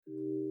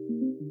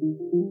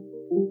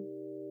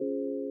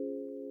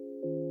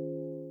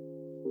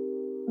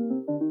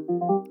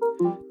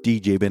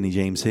DJ Benny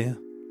James here.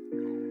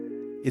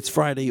 It's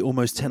Friday,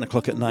 almost 10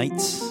 o'clock at night.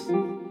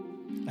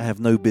 I have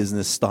no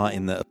business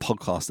starting a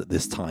podcast at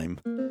this time,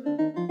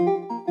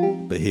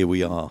 but here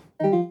we are.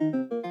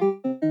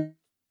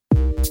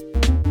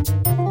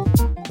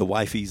 The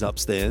wifey's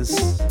upstairs.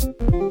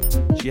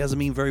 She hasn't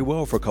been very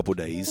well for a couple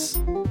days,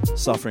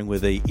 suffering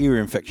with an ear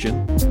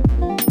infection.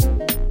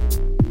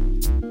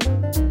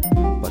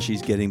 But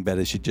she's getting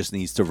better, she just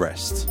needs to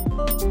rest.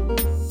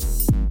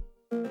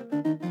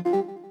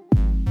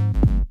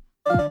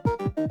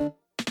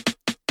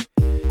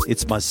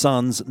 It's my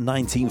son's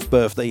 19th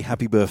birthday.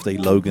 Happy birthday,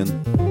 Logan.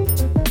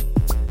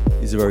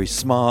 He's a very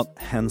smart,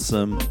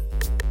 handsome,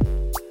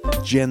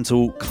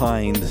 gentle,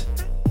 kind,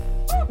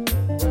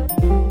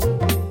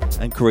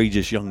 and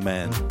courageous young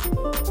man.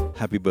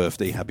 Happy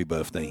birthday, happy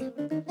birthday.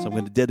 So I'm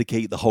going to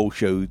dedicate the whole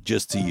show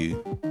just to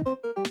you.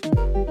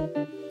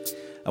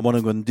 And what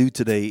I'm going to do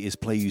today is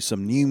play you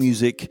some new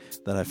music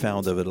that I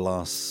found over the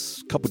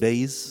last couple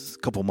days,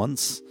 couple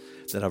months,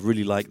 that I've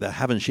really liked, that I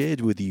haven't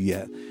shared with you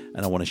yet,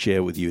 and I want to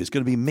share with you. It's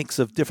going to be a mix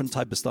of different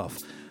type of stuff.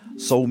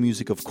 Soul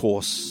music, of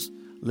course,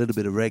 a little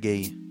bit of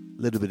reggae,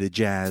 a little bit of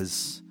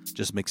jazz,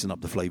 just mixing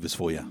up the flavors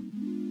for you.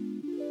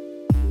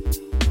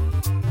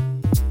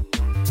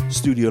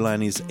 Studio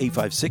line is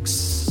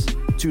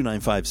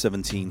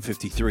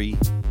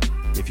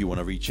 856-295-1753. If you want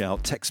to reach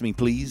out, text me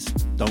please,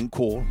 don't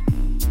call.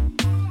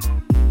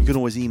 You can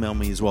always email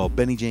me as well,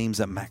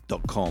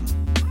 bennyjames@mac.com.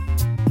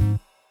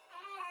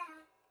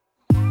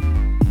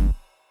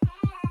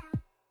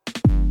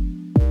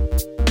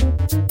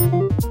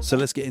 So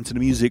let's get into the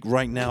music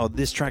right now.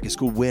 This track is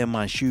called Wear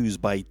My Shoes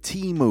by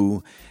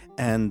Timu.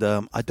 And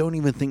I don't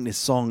even think this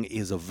song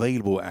is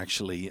available,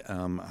 actually.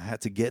 I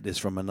had to get this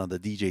from another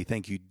DJ.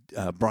 Thank you,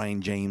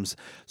 Brian J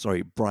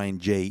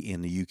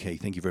in the UK.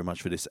 Thank you very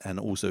much for this. And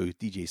also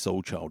DJ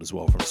Soulchild as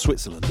well from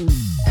Switzerland.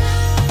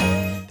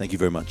 Thank you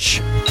very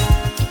much.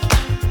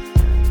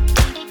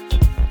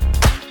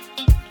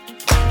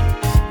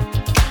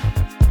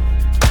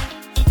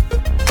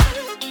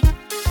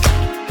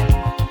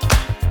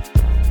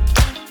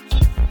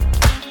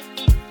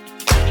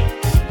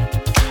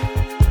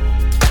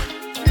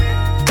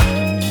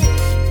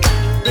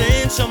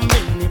 So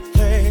many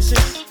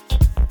places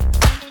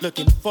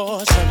looking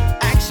for some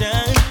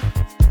action.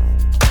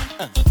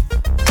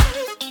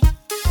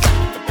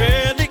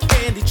 Really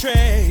candy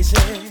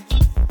traces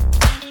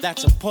that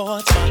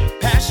supports my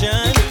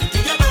passion. You can do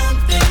your own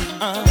thing.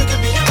 You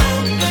can be your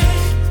own way.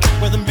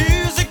 Where the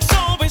music's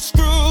always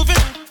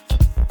grooving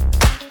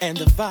and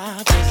the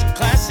vibe is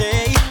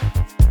classy.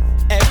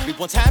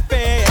 Everyone's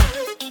happy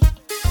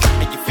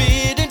and you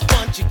feeling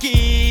what you're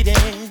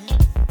getting.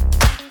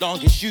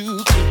 Long as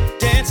you keep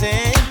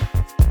dancing,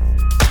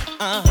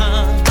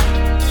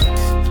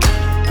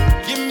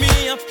 Give me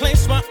a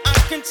place where I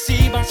can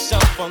see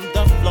myself on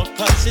the floor,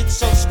 'cause it's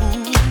so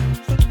smooth.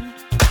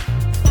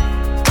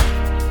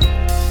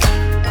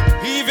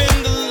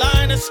 Even the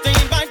line of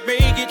stain might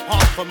make it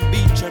hard for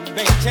me to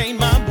maintain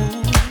my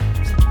moves.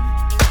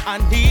 I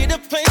need a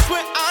place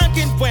where I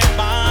can wear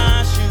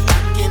my shoes.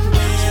 I can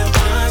wear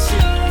my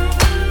shoes.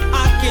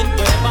 I can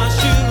wear my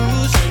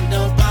shoes. Ain't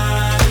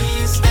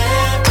nobody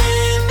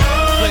staring.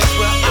 Place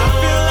where I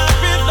feel I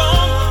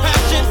belong.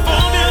 Passion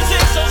for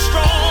music so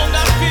strong,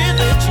 I feel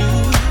it too.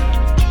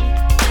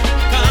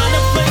 Kind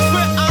of place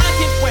where I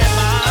can wear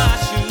my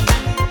shoes.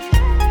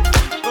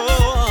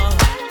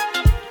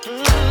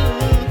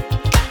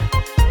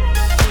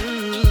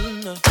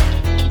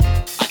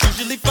 I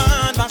usually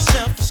find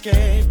myself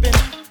escaping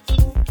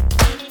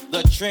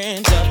the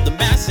trends of the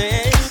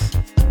masses.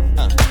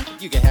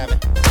 You can have it.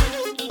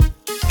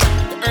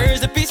 The urge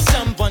to be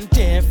someone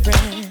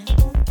different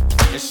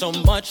is so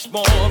much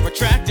more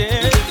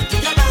attractive.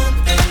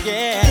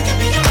 Yeah.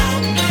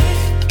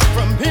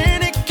 From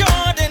any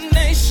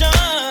coordination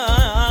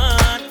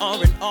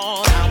or an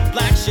all-out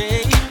black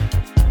shade,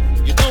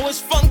 you know it's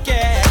funky.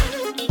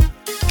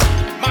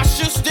 My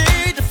shoes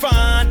stay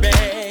define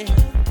me,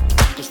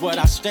 'cause what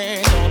I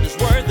stand on is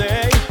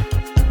worthy.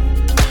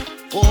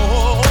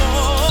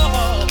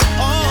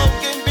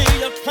 Give me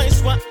a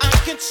place where I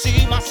can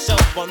see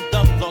myself on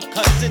the floor,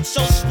 'cause it's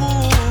so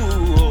smooth.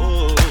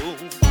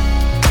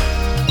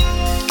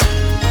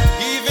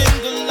 Even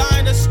the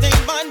line of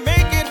stain might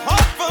make it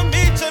hard for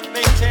me to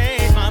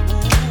maintain my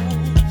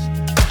moves.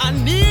 I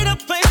need a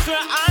place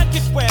where I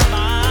can wear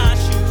my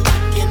shoes. I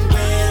can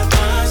wear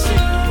my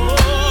shoes.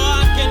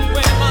 Oh, I can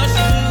wear my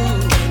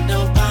shoes. Ain't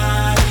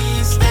nobody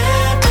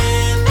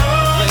stepping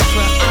on. Place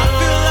where I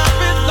feel I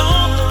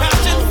belong.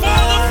 Passion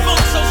for the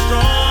funk so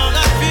strong,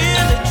 I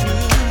feel it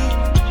too.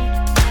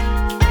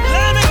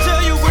 Let me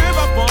tell you where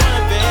I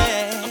wanna be.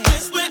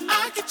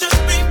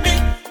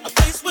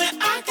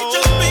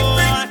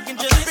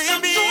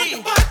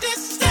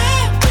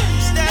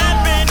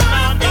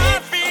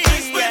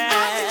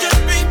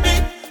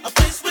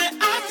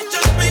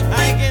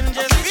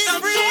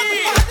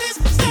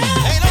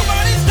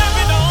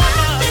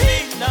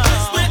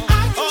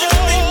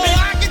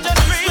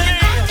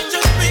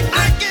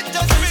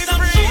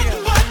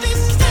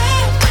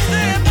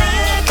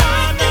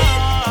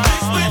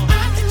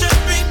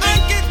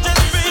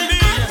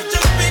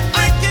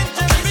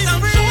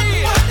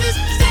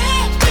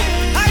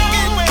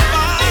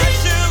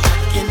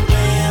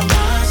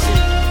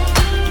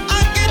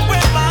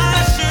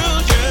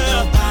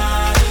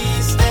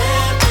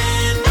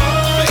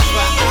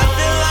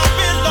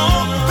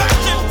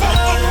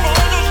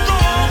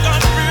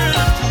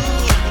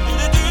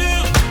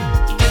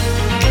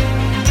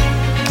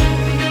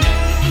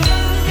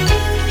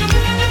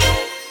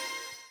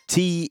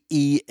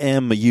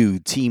 T-E-M-U,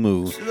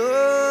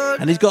 Timu.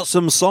 And he's got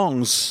some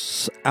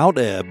songs out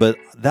there, but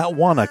that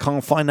one, I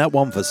can't find that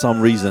one for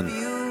some reason.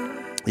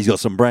 He's got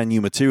some brand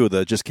new material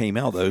that just came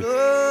out, though.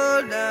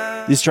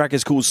 This track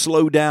is called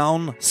Slow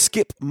Down,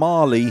 Skip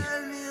Marley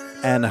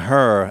and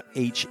Her,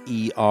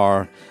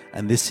 H-E-R.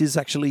 And this is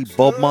actually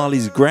Bob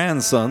Marley's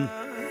grandson.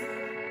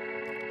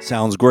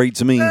 Sounds great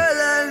to me.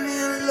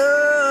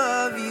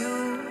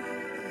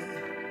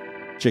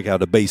 Check out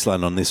the bass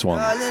line on this one.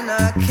 I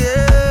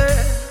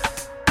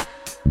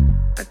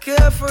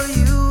care for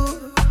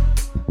you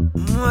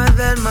more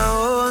than my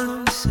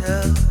own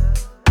self.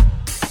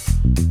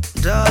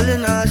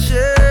 Darling, I'll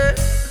share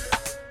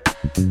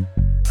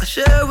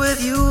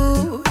with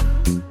you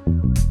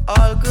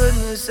all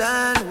goodness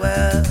and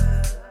wealth.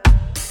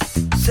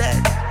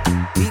 Said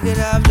we could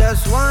have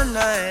just one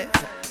night,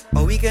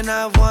 or we can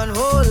have one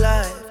whole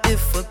life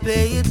if we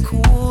play it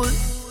cool.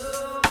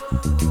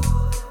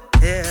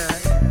 Yeah.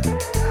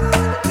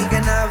 We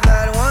can have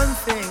that one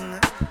thing,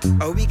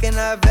 or we can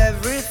have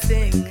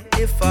everything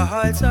if our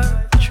hearts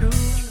are true.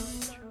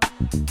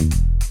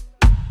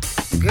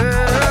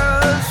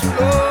 Girl,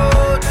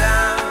 slow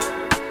down.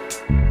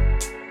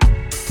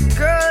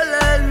 Girl,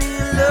 let me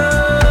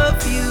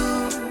love you.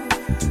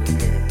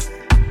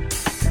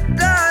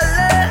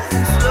 Darling,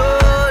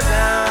 slow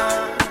down.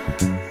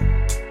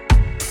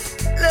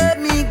 Let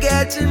me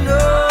get to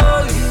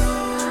know you.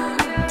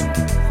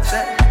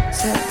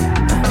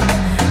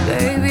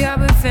 Baby, I've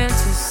been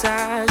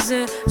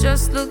fantasizing,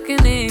 just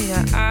looking in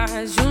your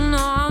eyes. You know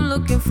I'm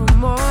looking for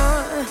more,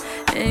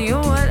 and you're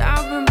what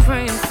I've been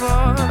praying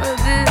for.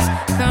 This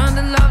kind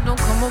of love don't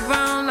come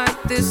around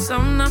like this.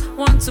 I'm not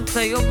one to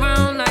play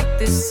around like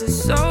this.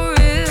 It's so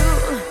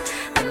real,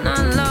 and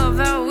I love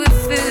how it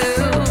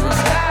feels.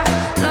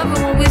 I love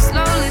it when we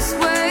slowly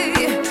sway.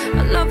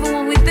 I love it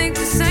when we think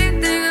the same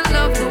thing. I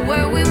love the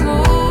way we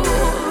move,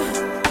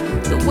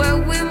 the way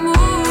we move.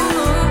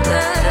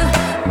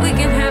 Yeah. We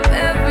can have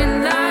every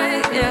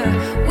night, yeah.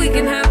 We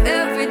can have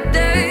every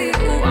day.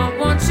 Ooh, I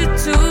want you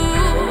to.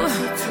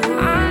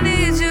 I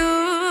need you.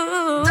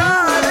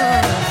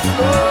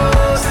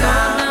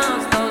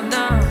 Slow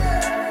down.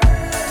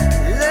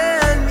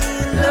 Let me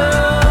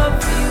love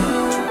you.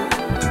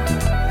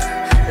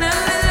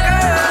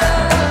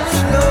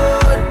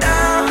 Slow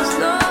down.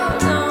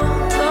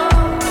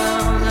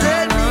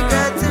 Let me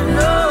get to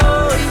know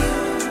you.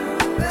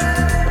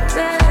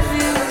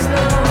 Baby,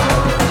 slow.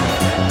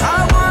 I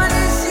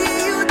wanna see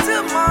you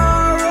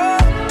tomorrow.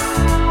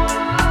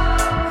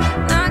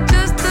 Not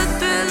just the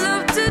thrill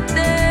of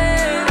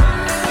today.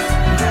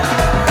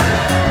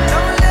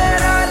 Don't let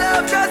our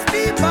love just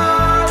be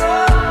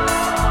borrowed.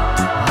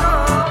 No,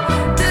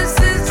 this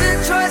is the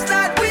choice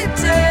that we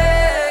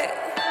take.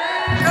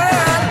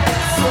 Girl,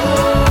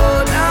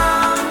 slow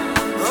down.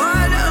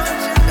 Oh,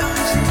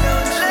 don't you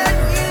let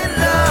me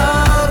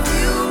love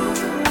you.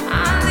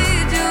 I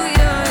need you,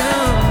 yeah.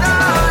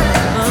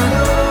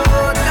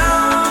 Slow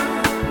down.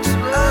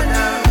 Let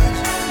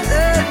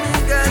me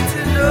get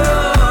to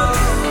know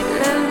you.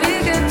 Let me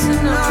get to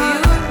know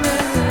you,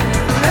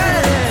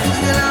 baby. We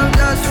can have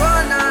just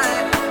one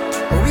night,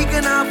 or we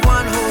can have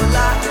one whole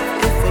life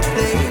if we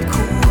play it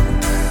cool.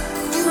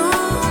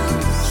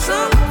 So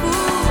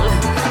cool.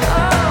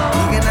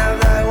 Oh, We can have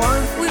that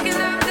one, we can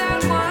have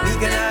that one. we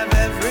can have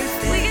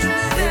everything We can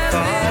have if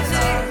our hearts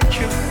are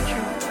true.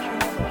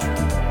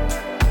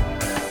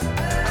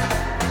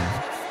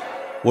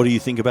 What do you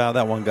think about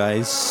that one,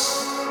 guys?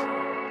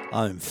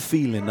 I'm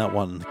feeling that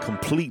one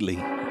completely.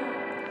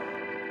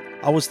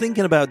 I was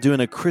thinking about doing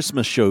a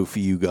Christmas show for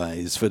you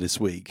guys for this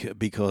week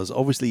because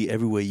obviously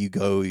everywhere you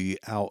go, you're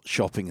out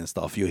shopping and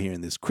stuff, you're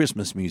hearing this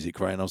Christmas music,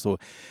 right? And I thought,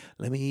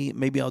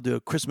 maybe I'll do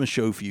a Christmas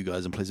show for you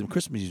guys and play some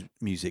Christmas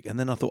music. And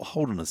then I thought,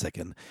 hold on a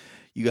second.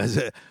 You guys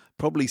are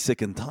probably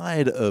sick and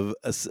tired of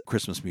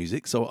Christmas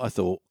music. So I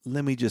thought,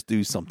 let me just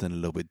do something a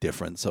little bit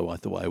different. So I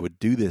thought I would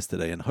do this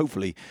today and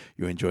hopefully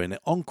you're enjoying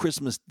it. On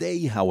Christmas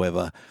Day,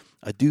 however,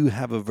 I do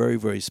have a very,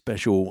 very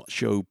special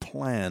show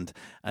planned,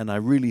 and I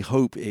really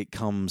hope it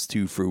comes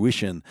to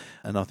fruition.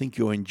 And I think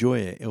you'll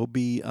enjoy it. It'll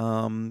be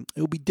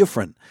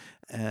different,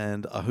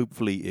 and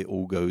hopefully it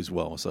all goes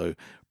well. So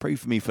pray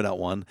for me for that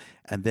one.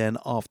 And then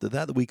after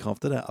that, the week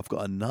after that, I've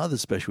got another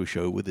special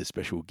show with a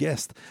special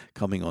guest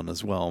coming on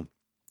as well.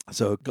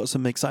 So I've got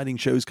some exciting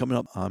shows coming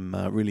up. I'm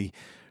really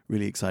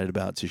excited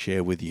about to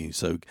share with you.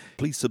 So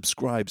please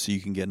subscribe so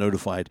you can get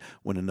notified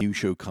when a new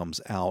show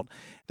comes out.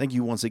 Thank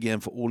you once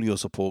again for all your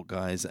support,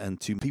 guys, and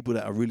to people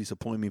that are really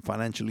supporting me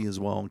financially as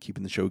well and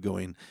keeping the show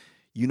going.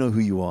 You know who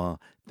you are.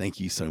 Thank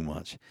you so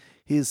much.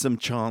 Here's some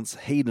Chance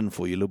Hayden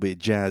for you, a little bit of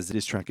jazz.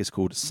 This track is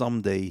called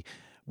Someday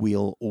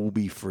We'll All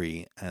Be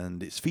Free,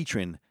 and it's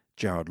featuring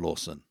Jared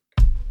Lawson.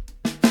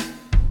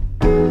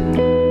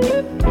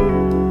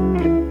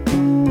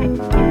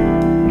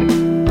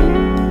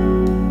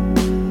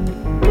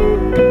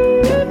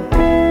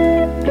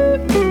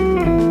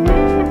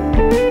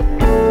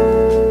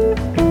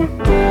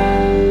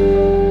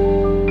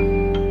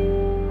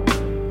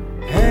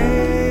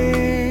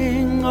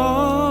 Hang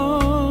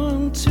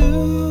on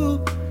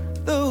to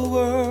the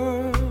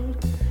world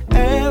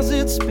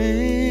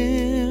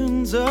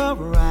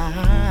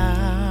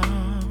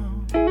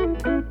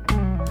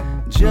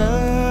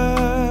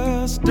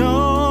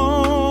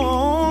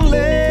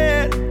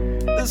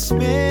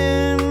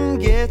spin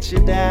gets you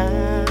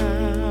down.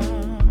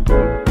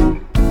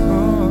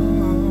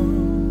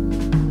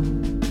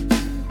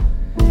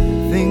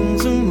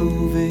 Things are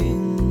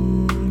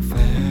moving fast.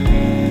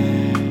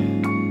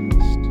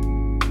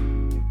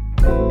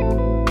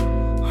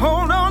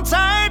 Hold on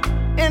tight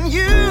and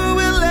you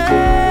will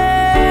last.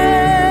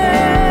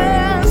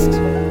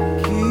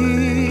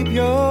 Keep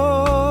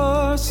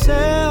your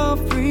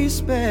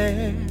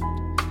self-respect,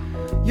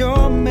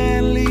 your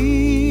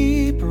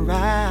manly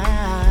pride.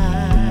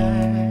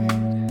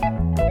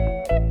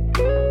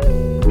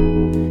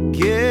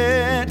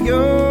 Get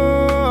yourself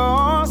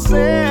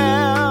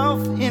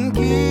in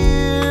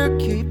gear,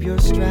 keep your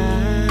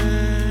stride.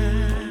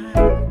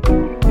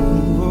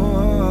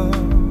 Whoa.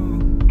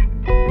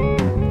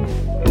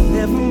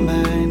 Never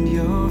mind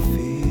your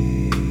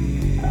fears.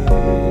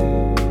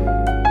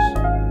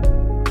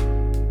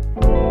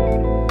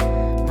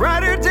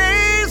 Brighter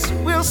days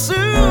will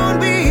soon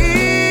be here.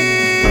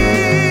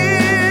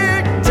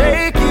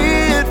 Take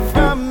it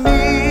from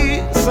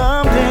me,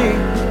 someday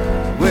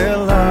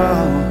we'll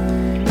all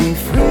be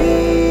free.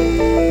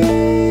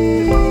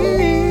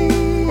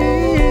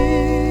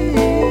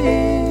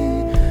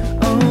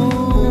 Oh.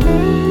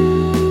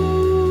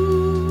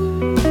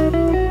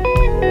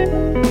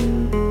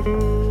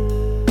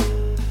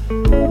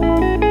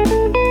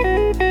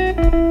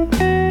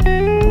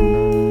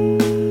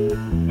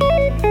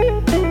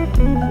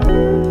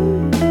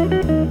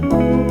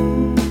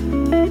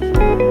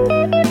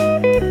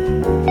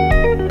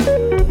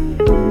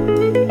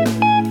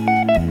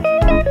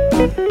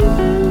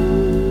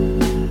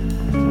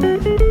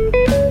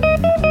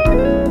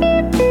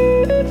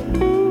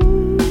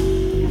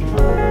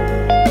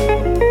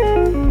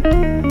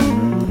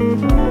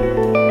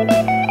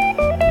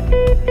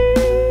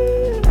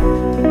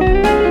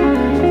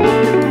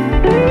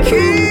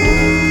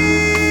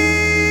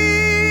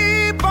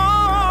 Keep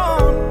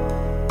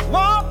on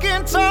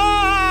walking tall.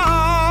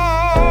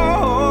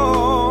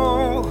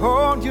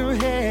 Hold your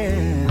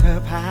head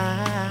up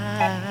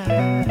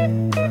high.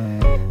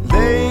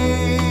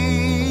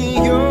 Lay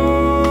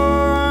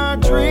your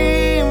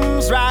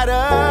dreams right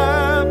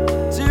up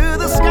to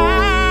the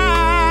sky.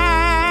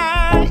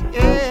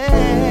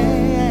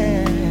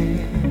 Yeah.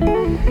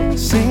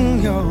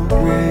 Sing your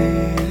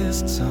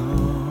greatest song.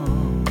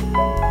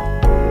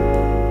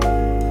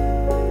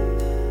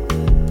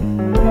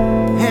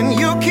 And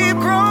you'll keep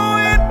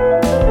growing,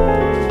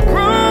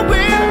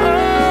 growing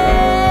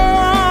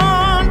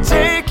on.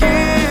 Take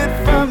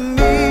it from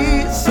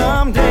me,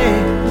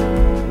 someday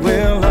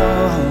we'll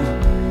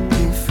all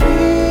be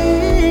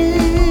free.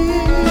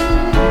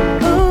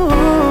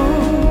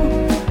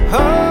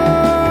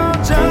 Oh,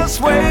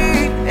 just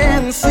wait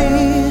and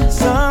see,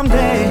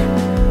 someday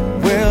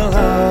we'll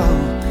all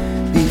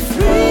be free.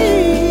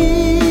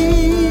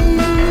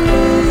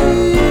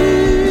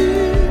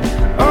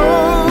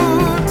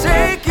 Oh,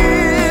 take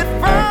it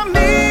from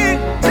me,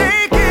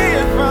 take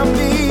it from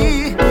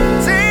me,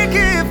 take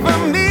it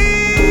from me.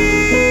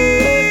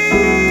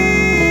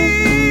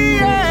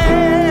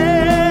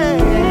 Yeah.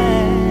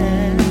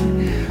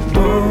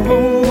 Oh,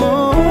 oh, oh.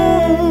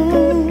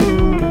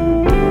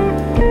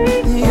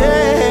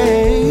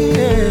 Yeah, yeah,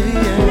 yeah.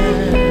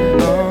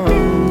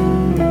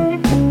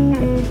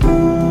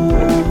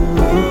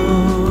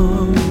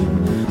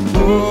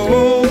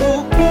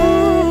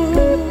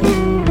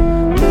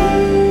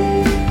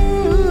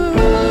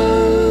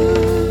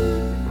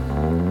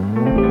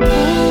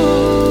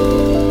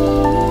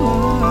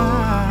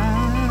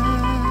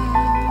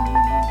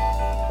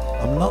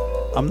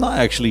 I'm not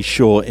actually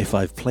sure if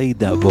I've played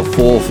that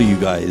before for you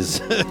guys.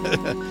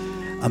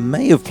 I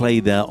may have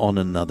played that on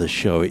another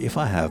show. If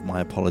I have, my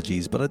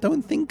apologies, but I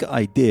don't think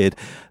I did.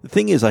 The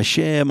thing is, I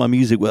share my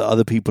music with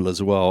other people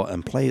as well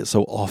and play it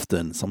so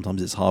often. Sometimes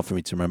it's hard for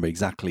me to remember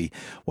exactly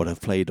what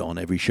I've played on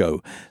every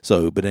show.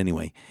 But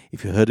anyway,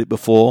 if you heard it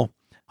before,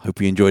 hope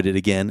you enjoyed it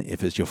again.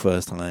 If it's your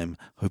first time,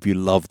 hope you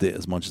loved it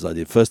as much as I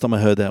did. First time I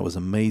heard that was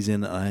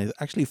amazing. I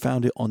actually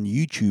found it on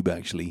YouTube,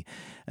 actually.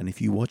 And if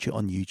you watch it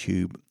on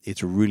YouTube,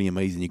 it's really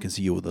amazing. You can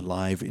see all the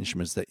live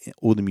instruments that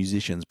all the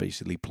musicians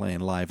basically playing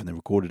live, and they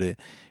recorded it.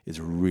 It's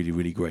really,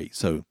 really great.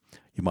 So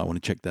you might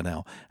want to check that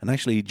out. And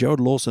actually,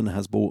 Gerald Lawson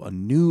has brought a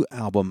new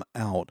album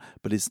out,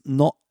 but it's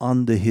not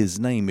under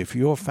his name. If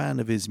you're a fan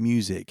of his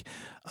music,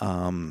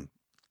 you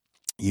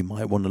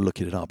might want to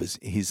look it up.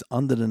 He's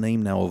under the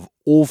name now of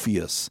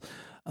Orpheus.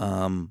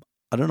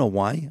 I don't know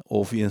why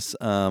Orpheus.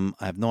 I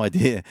have no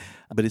idea,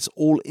 but it's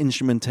all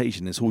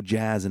instrumentation. It's all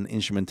jazz and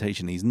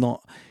instrumentation. He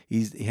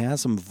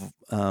has some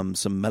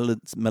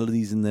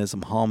melodies in there,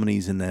 some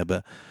harmonies in there,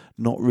 but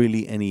not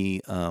really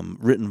any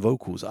written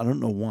vocals. I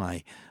don't know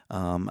why,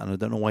 and I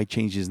don't know why he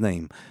changed his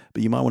name.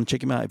 But you might want to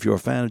check him out if you're a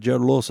fan of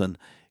Gerald Lawson.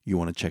 You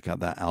want to check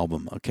out that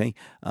album, okay?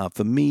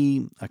 For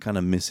me, I kind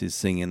of miss his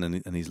singing,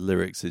 and his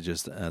lyrics are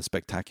just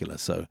spectacular,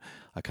 so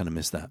I kind of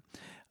miss that.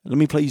 Let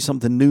me play you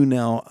something new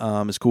now.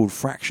 It's called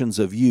Fractions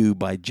of You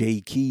by Jay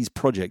Keys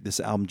Project.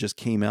 This album just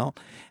came out.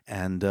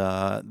 And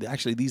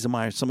actually,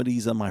 some of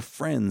these are my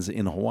friends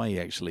in Hawaii,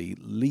 actually.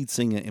 Lead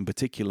singer in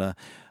particular.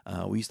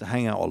 We used to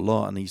hang out a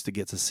lot, and I used to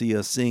get to see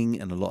her sing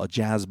in a lot of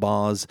jazz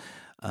bars.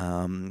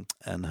 And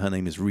her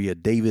name is Rhea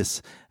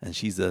Davis, and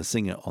she's the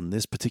singer on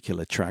this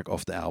particular track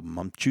off the album.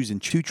 I'm choosing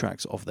 2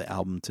 tracks off the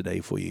album today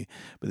for you,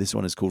 but this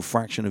one is called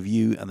Fraction of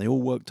You, and they all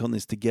worked on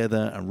this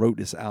together and wrote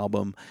this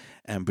album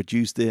and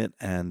produced it,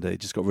 and it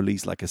just got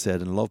released, like I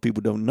said, and a lot of people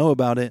don't know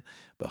about it,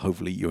 but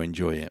hopefully you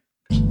enjoy it.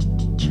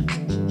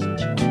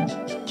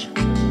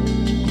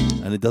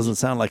 And it doesn't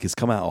sound like it's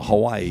come out of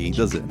Hawaii,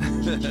 does it?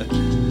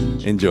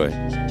 Enjoy.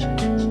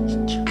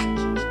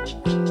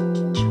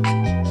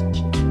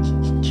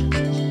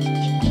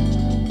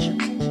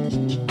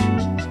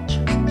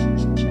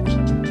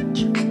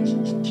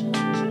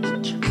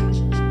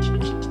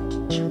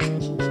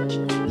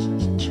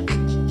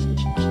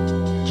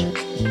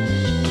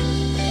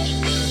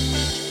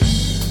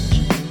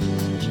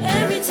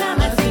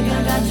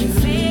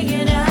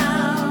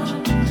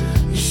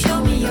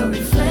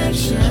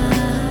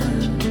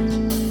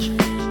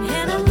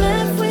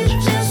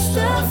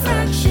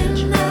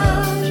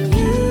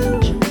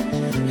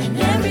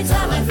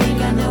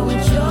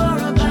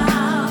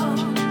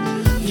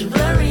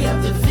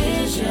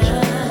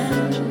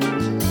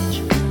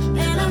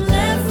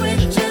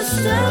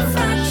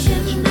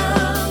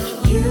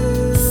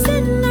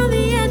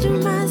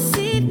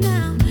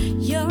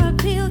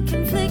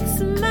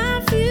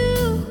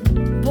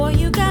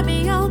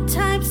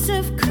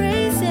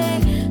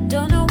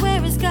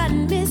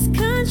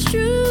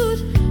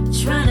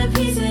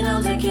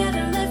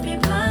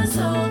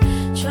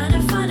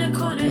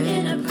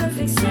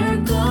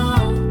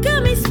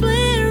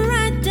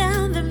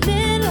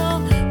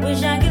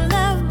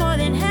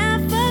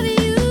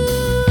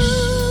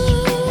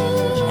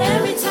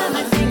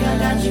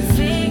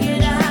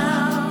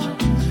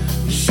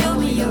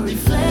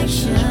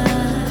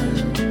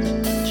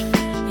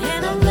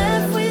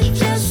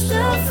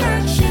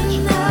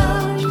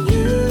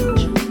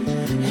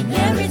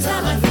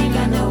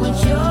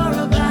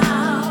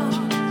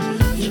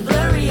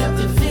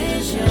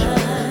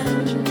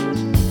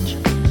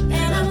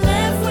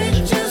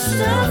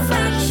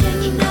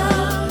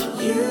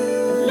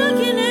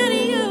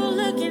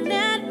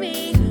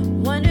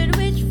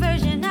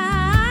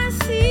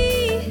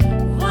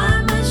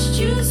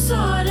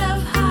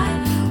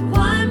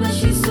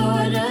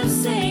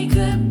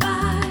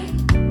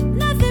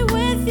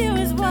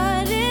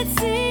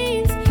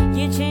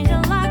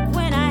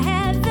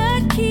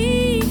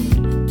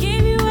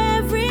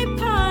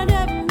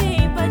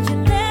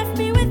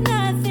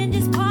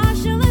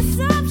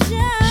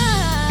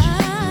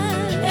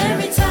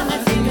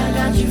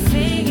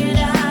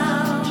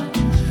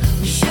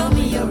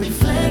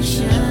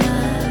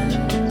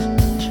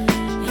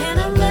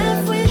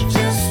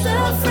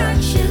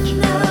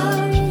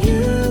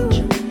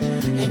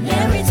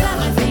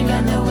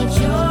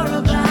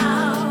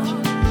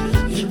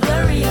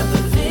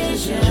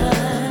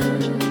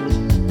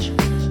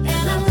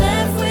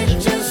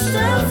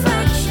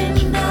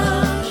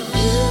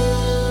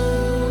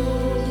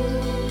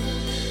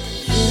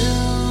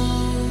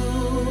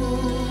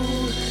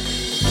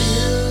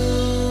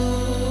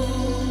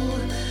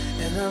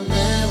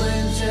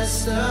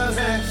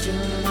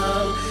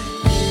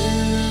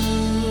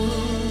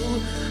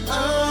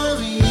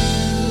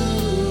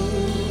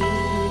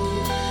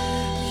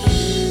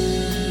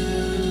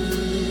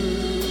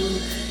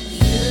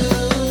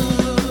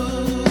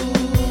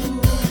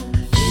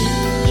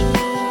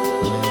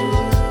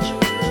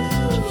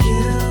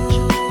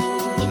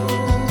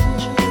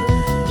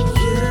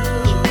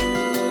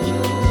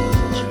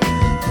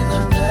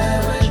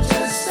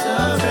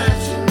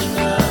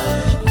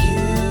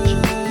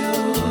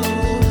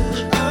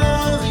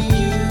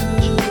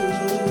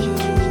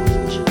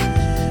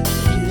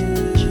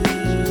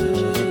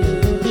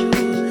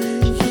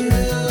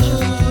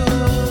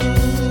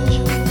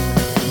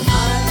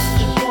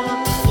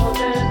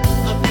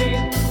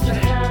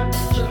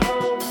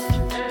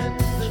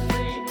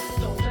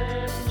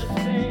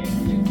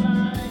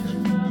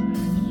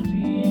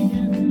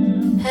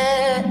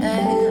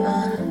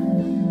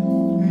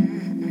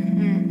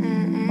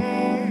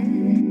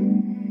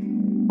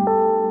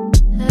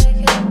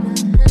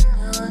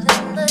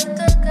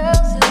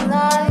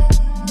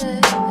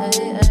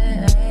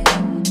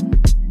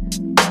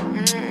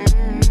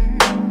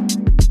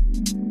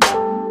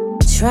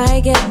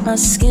 Get my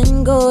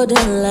skin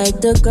golden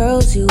like the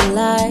girls you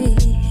like.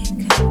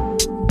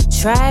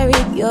 Try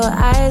read your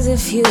eyes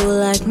if you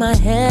like my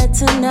hair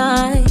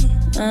tonight.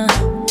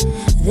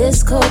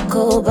 This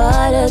cocoa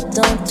butter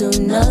don't do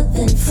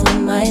nothing for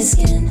my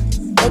skin,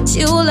 but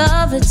you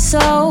love it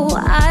so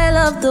I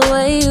love the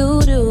way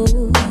you do.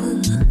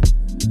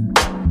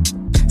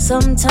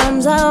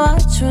 Sometimes I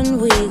watch when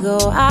we go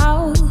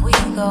out.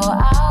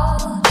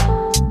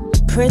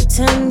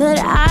 Pretend that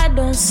I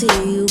don't see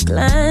you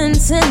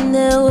glancing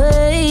their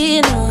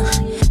way, no.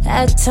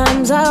 At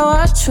times I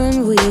watch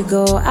when we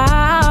go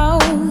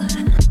out.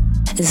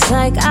 It's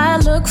like I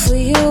look for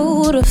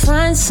you to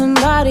find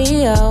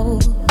somebody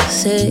else.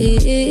 Cause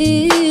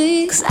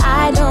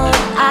I don't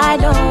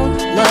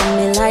love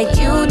me like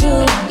you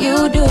do.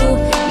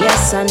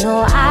 Yes, I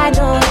know I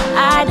don't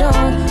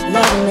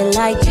love me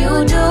like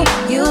you do. I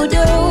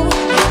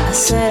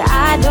said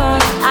I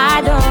don't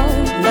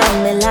love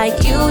me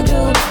like you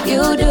do.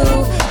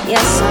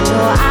 Yes, I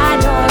know I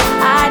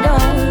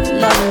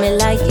don't love me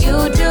like you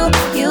do.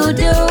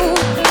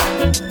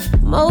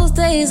 Most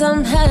days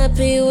I'm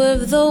happy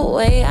with the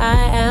way I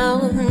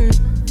am,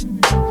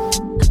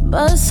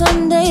 but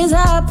some days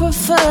I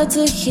prefer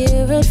to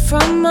hear it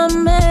from my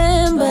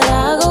man. But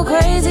I go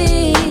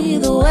crazy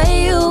the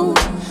way you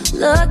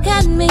look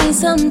at me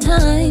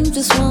sometimes.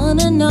 Just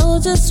wanna know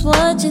just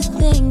what you're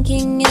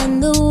thinking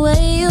and the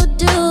way you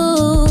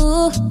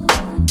do.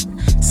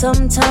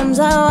 Sometimes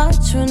I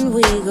watch when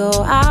we go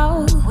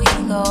out.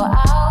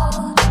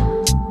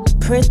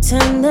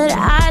 Pretend that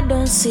I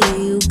don't see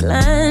you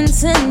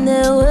glancing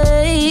their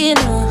way.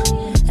 No.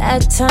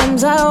 At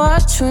times I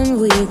watch when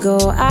we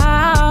go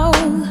out.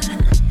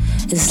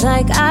 It's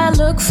like I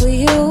look for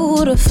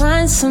you to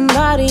find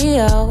somebody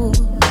else.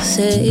 Cause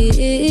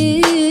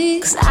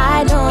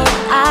I don't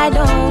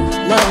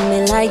love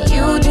me like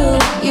you do.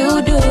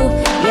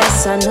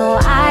 Yes, I know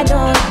I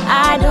don't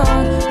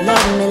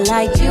love me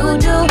like you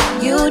do.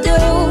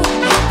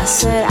 I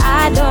said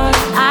I don't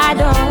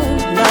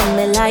love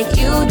me like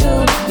you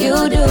do.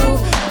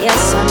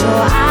 Yes, I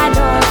know I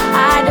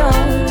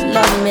don't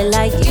love me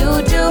like you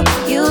do.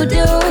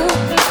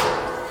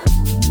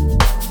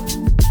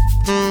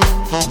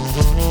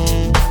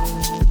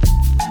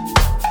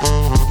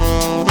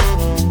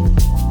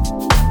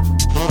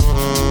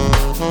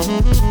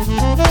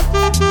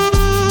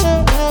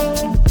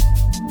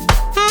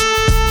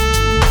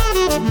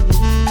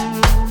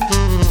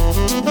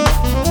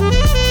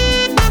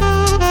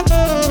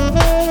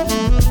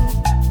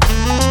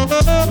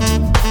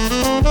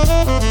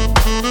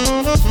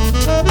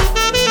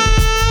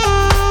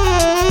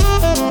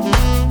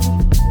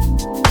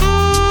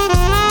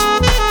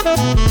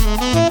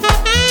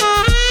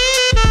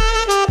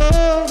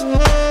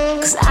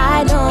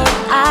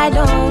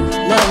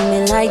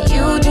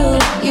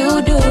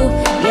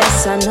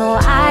 Yes, I know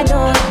I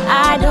don't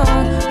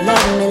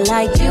love me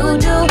like you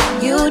do.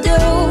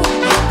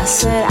 I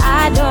said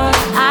I don't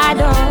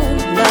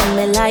love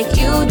me like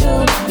you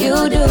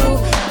do.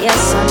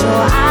 Yes, I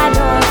know I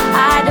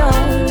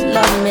don't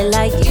love me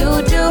like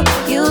you do.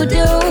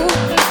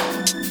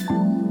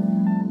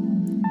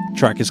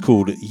 Track is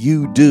called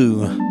You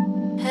Do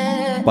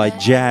by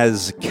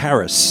Jazz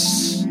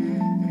Karas.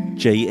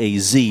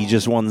 J-A-Z,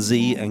 just one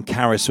Z, and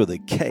Karas with a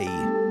K.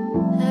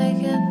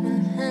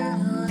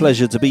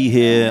 Pleasure to be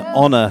here.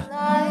 Honor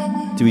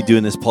to be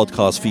doing this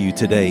podcast for you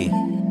today.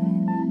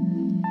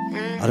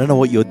 I don't know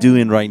what you're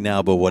doing right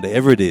now, but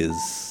whatever it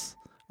is,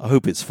 I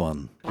hope it's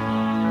fun.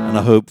 And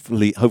I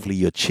hopefully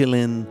you're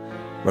chilling,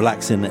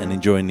 relaxing, and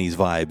enjoying these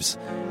vibes.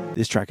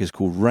 This track is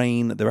called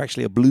Rain. They're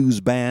actually a blues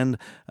band.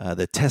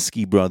 The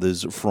Teskey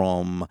Brothers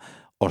from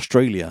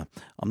Australia.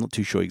 I'm not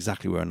too sure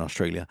exactly where in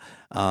Australia,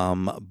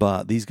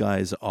 but these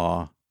guys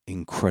are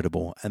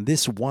incredible. And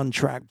this one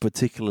track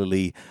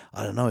particularly,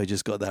 I don't know, it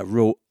just got that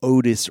real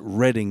Otis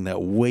Redding,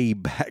 that way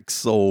back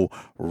soul,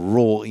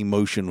 raw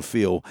emotion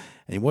feel.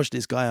 And you watch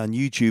this guy on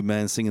YouTube,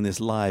 man, singing this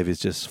live is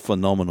just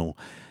phenomenal.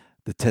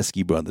 The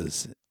Teskey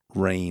Brothers,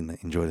 Rain.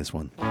 Enjoy this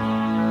one.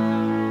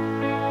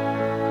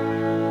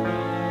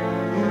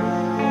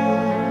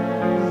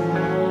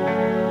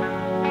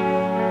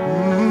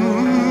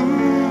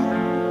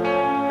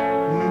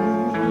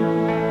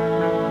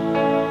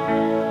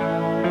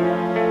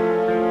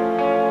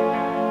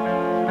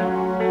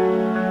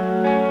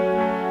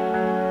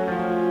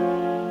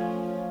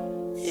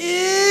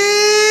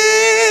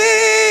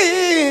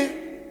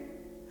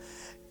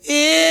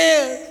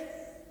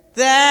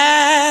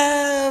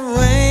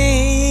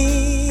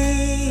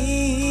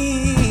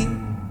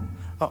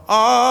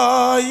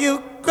 Are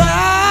you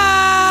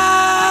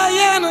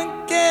crying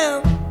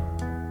again?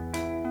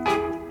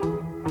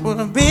 Would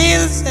it be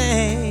the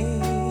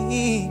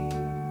same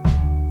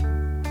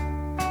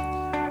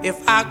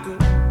if I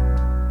could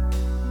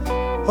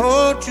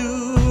hold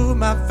you,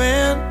 my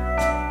friend?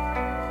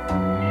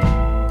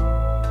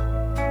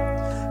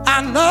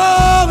 I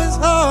know it's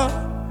hard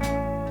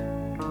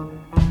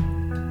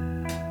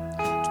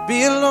to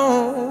be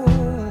alone.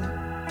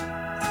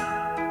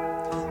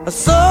 A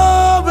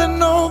soul with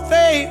no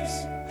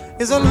face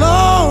is a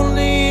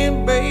lonely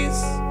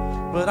embrace,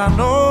 but I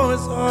know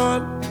it's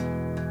hard.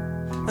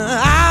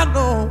 I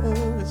know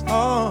it's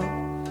hard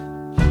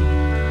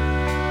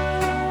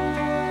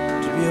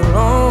to be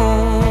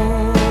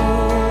alone.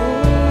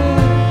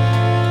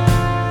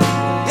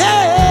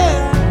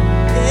 Yeah,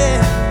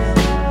 yeah.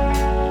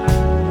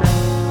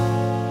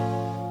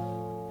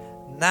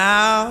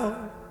 Now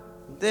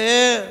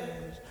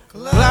there's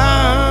clouds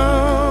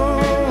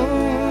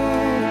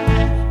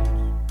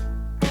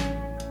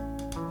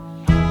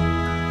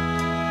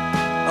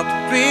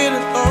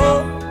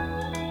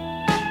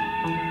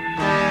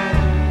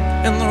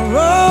and the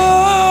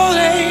road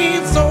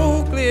ain't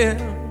so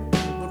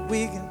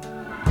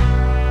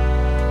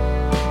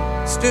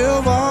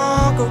still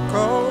walk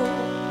across.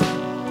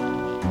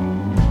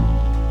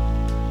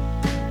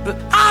 But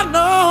I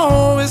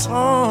know it's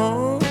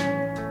hard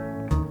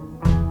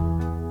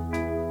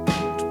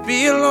to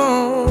be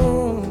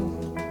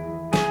alone.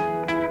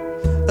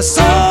 A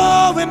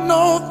soul with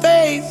no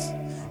face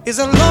is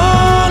a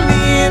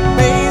lonely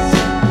place.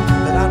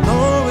 But I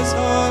know it's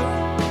hard,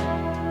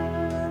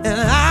 and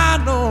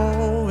I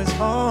know it's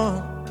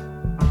hard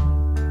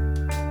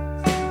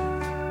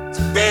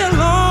to be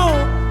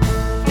alone,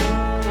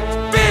 to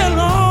be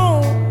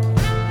alone,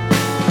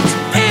 to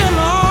be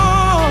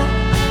alone.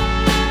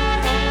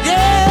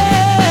 Yeah.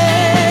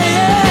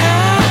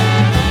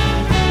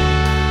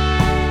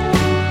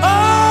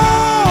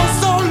 Oh,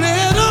 so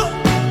little.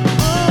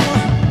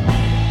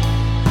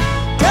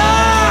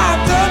 God,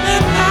 tell me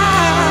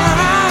now.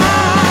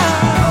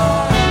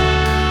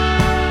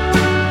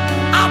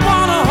 I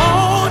wanna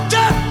hold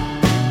you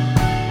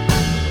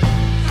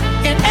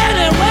in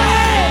any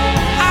way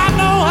I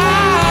know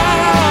how.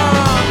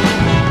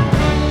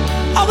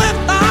 Oh, if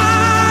I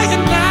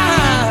and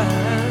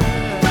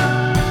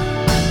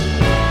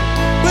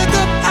with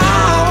the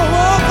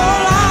power of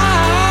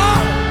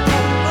love,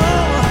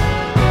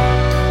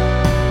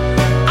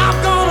 I'm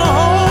gonna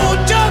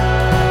hold you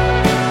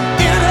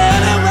in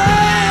any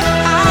way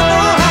I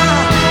know how.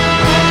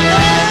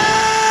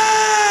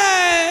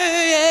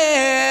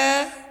 Yeah.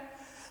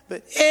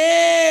 But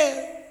if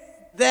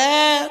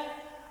that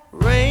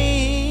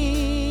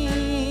rain,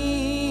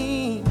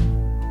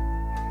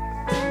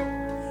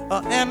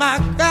 or am I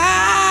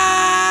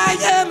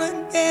crying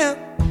again?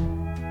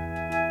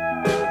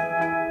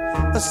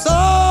 A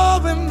soul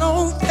with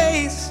no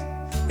face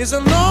is a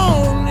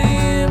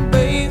lonely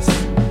embrace.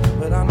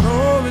 But I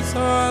know it's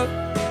hard,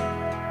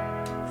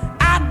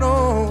 I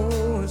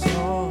know it's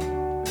hard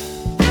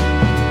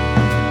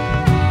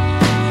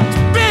to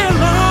be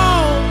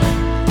alone,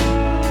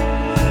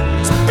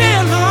 to be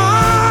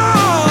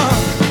alone,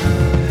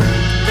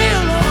 to be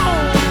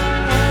alone.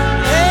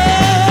 Yeah.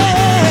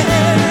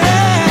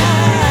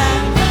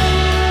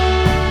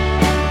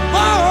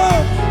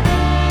 Whoa.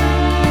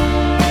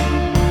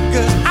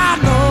 'Cause I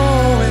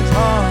know it's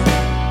hard,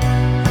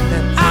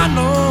 and I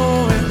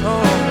know it's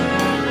hard.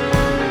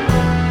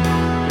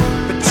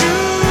 But you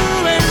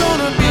ain't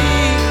gonna be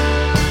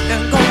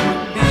alone.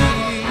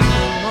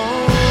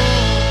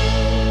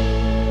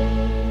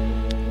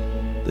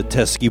 The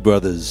Teskey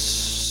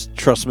Brothers.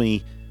 Trust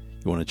me,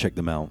 you want to check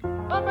them out.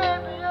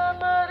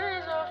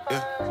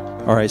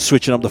 All right,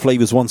 switching up the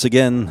flavors once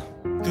again.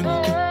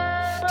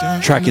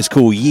 Track is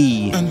called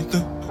Ye,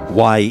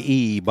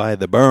 Y-E by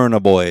the Burna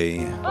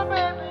Boy.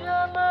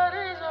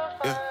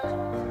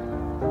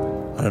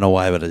 I don't know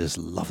why, but I just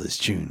love this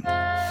tune.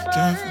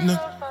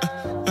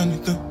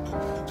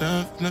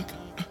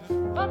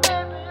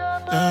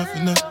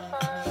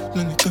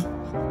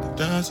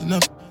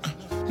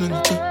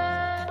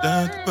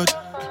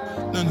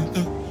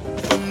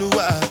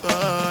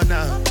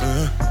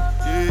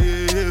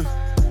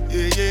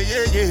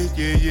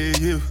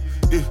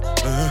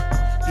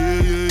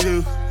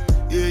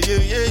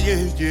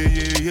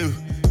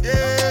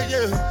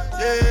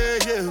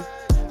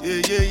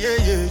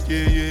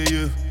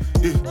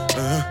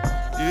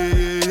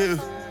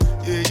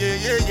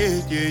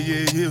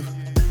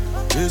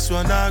 This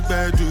one I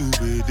better do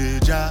with the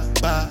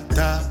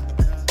jabata.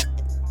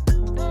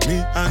 Me,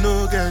 I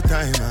no get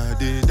time, I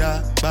did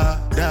da ba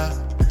da.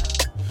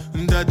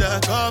 Dada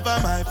cover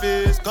my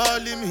face,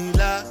 calling me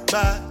la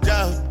ba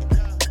da.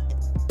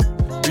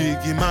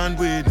 Biggie man,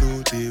 we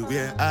know they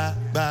wear a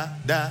ba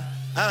da.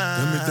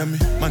 Tell me,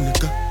 my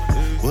nigga,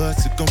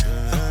 what's it gon' be?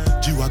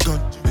 G-Wagon,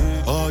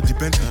 all the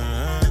Bentley,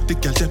 they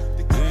get them,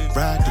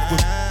 ride the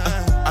whip.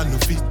 I no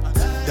feet,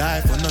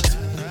 die for nothing.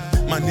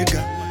 My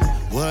nigga,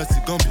 what's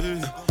it gon'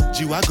 be?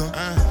 G-Wagon,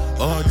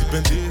 all the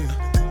Bentley,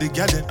 they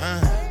get them,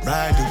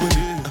 ride the whip.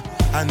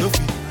 I no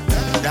feet,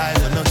 die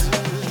for nothing.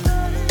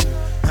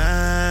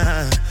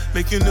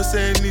 Make you no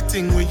say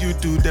anything when you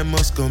do, they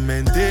must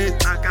commend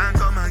it. I can't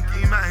come and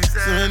keep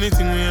myself. So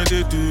anything when I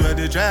do, I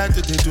try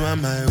to do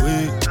on my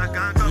way. I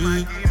can't come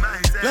and keep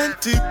myself.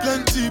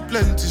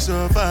 Plenty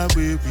so far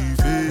we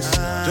face.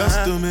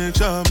 Just to make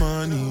sure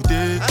money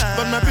day.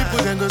 But my people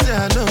can go say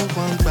I know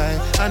one buy,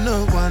 I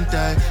know one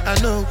die, I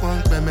know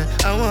one payment.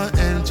 I want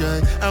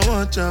enjoy, I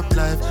want job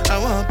life, I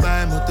want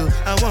buy motor,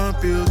 I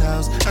want build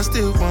house, I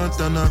still want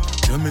to know.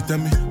 Tell me,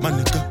 my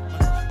nigga,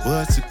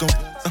 what's it gon' be?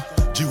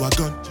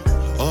 G-Wagon,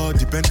 all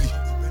the Bentley,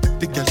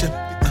 they get them,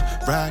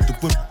 ride the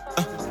whip.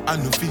 I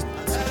no feet,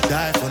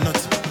 die for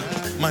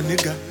nothing. My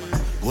nigga,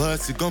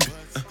 what's it gon' be?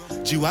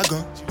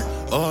 G-Wagon,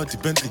 all the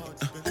Bentley,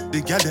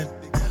 they get them,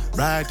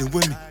 riding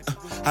with me.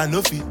 I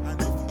no feet.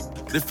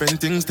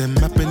 Different things them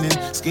happening,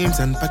 schemes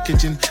and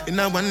packaging. In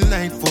a one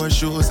night for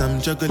shows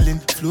I'm juggling.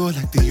 Flow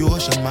like the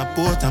ocean, my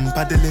boat I'm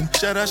paddling.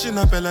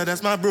 Sharashina Bella,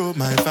 that's my bro,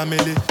 my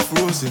family.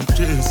 Frozen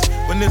dreams.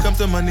 When it comes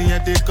to money, I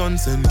they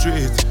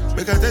concentrate.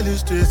 Make I tell you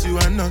straight, you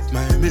are not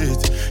my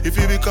mate. If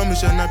you become a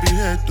shall not be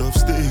head of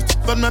state.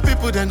 But my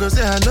people then go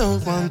say, I know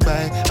one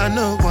buy, I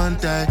know one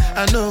die,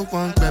 I know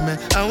one payment.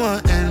 I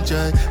want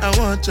enjoy, I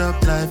want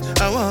job life,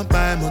 I want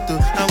buy motor,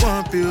 I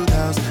want build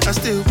house, I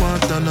still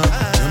want to know.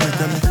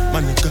 Tell me,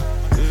 my nigga,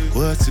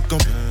 what's it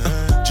gonna be?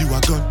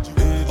 G-Wagon,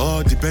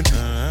 all the Bentley,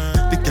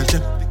 the girl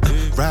them,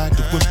 ride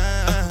the whip.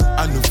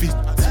 I know feet,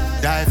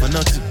 die for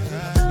nothing.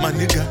 My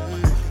nigga,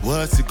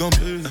 what's it gonna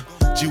be?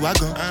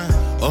 G-Wagon,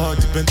 all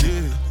the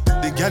Bentley.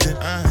 The girl them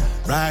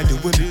ride the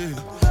whip.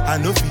 I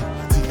know feet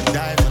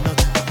die for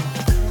nothing.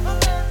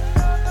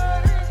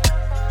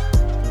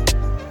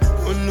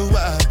 Oh no, I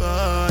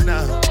burn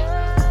now.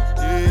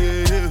 Yeah,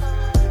 yeah,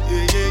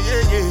 yeah,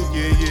 yeah,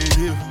 yeah, yeah,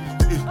 yeah,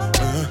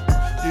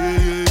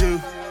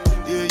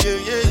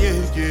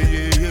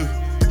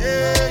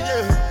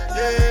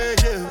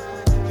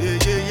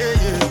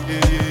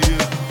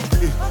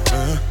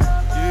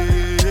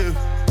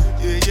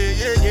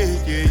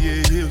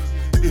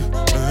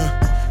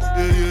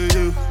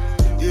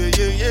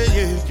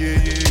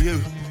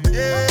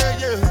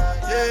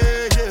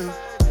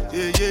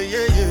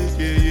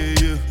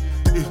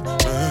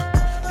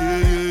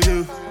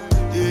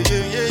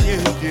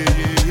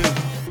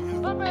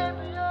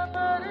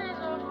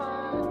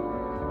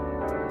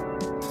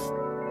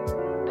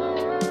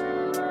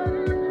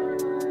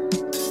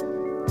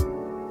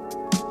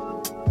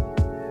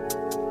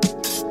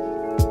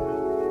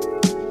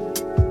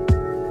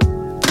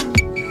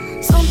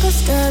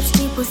 Steps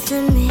deep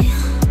within me.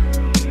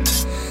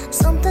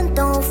 Something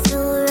don't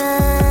feel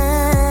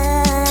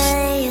right.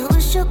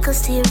 Wish you could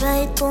see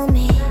right through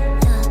me.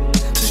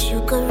 Wish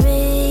you could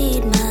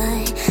read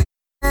my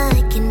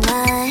like and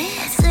right.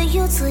 Take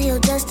you to your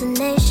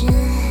destination.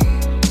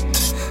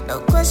 No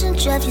question,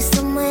 drive you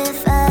somewhere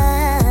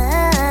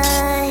far.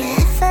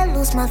 If I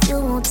lose my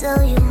fuel, won't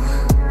tell you.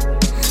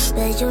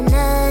 Bet you'll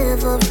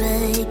never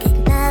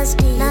recognize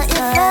me. Now if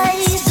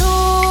I do,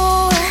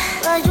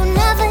 well, you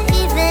never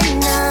even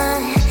know.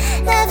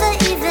 Never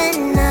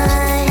even know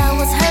I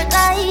was hurt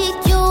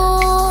like you.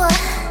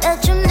 That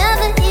you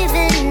never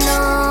even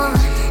know.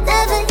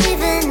 Never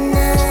even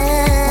know.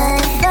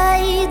 If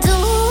I do,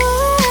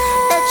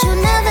 that you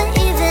never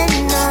even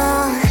know.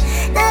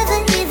 Never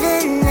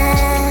even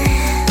know.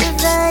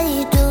 If I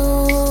do,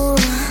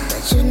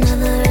 but you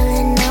never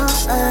really know.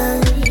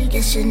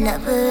 Guess you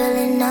never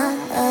really know.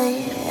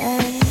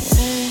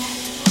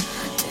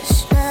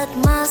 Distract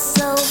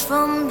myself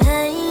from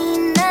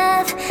pain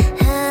I've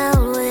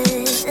held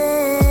with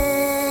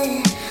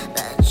it,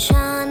 but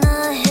tryna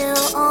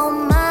heal all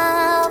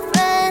my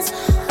friends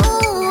who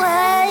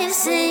I've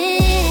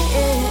seen.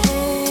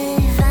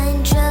 Find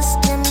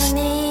trust in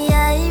me,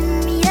 I'm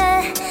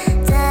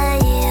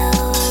diarrhea.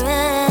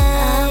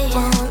 I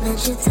won't let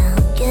you down,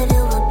 give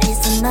you a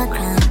piece of my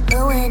crown.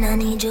 But when I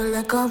need you,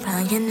 look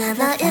around, you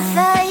never found. If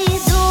I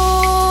do,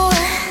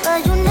 well,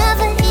 you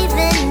never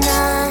even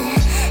know.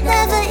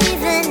 Never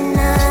even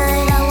know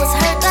I was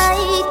hurt.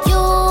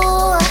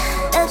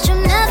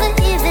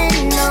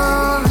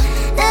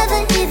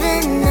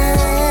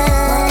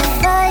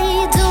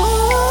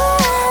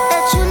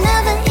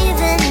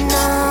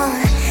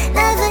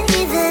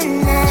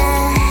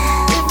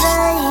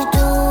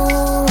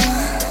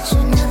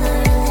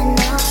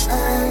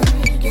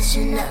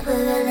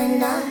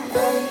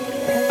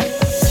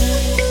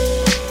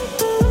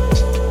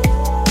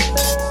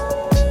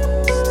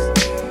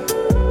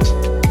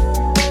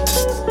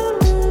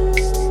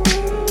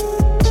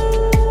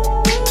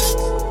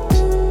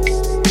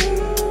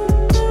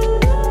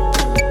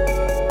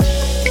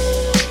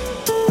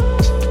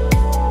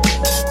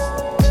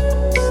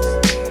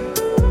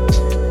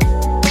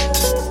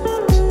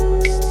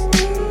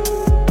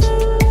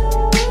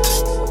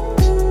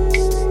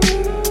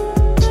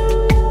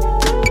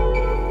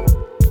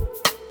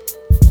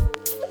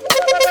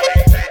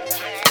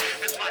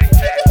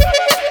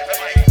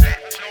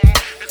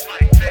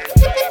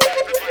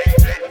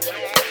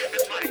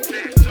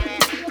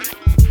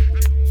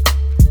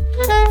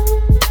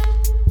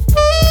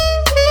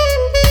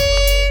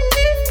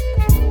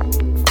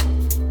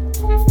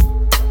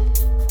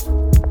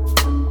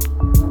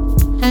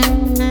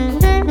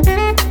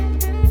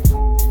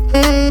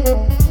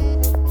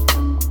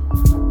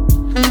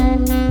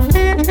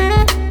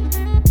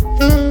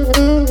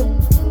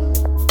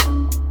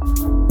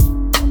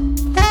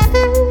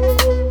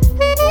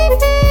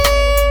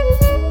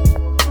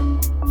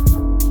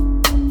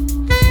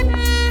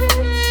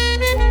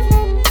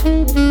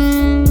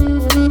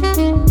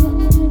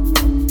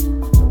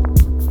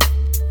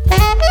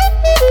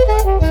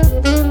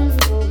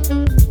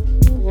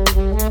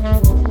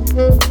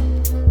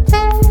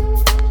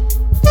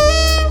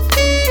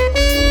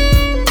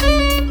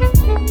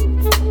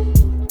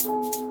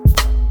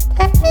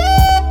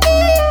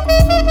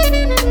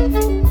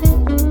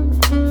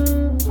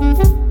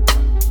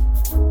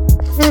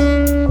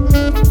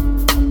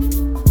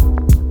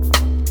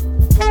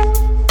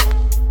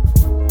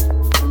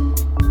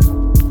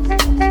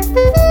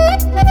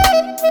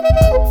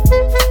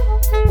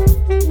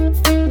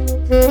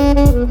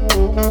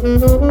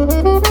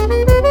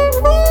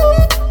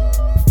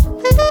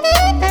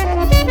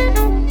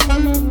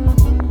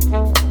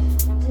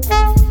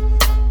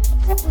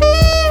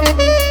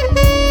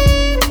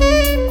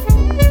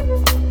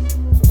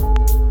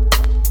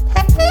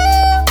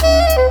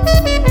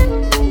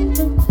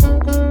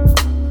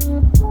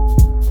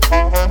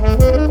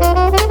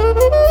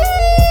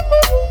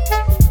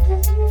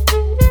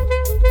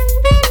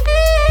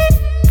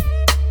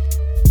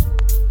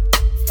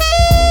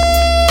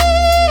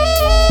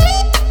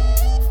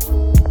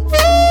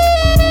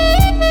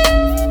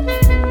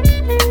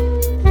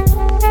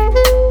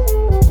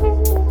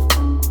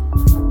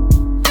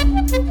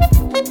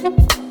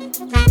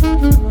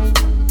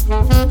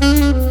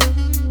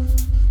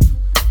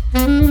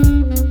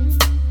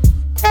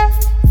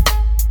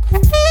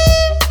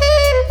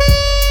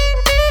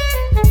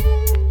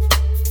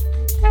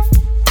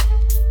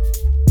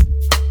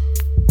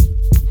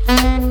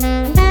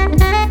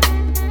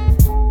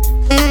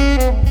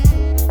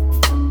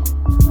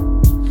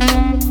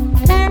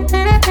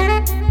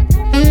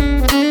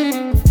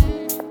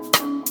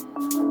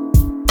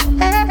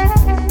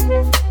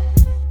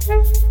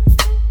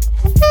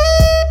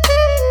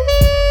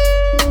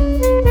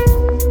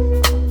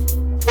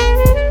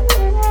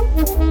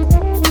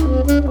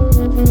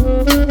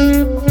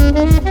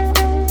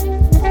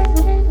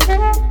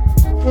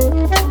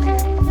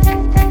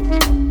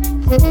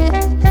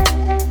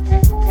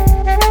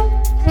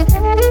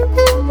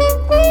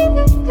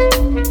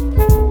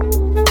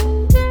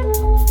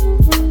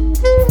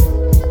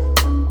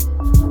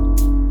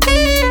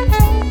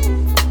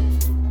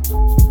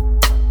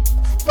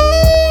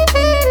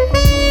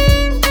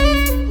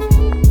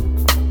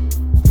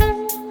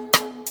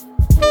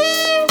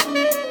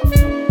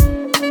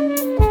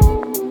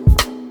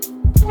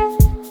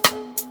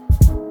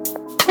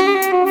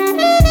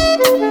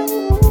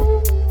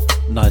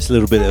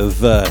 Little bit of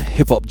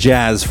hip-hop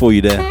jazz for you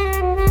there.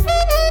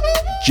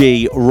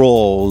 J.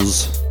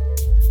 Rawls.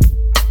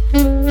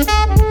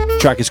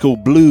 Track is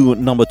called Blue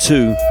Number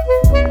 2,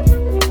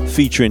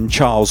 featuring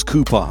Charles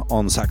Cooper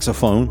on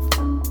saxophone.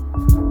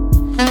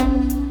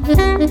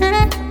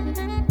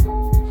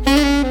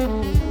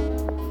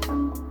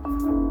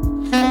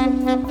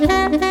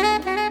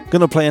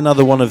 Gonna play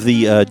another one of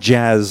the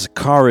jazz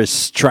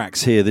chorus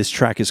tracks here. This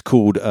track is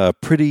called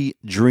Pretty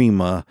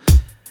Dreamer.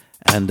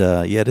 And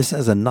yeah, this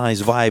has a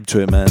nice vibe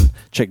to it, man.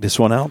 Check this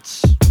one out.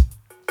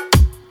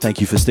 Thank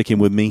you for sticking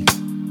with me.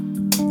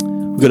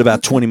 We've got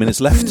about 20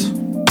 minutes left.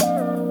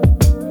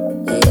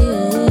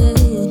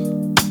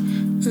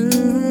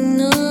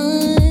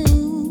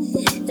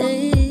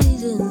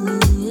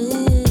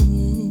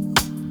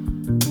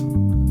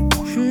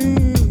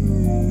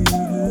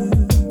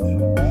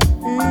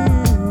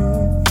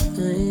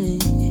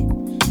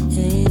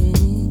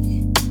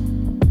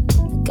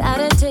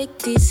 Gotta take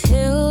these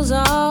hills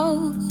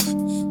off,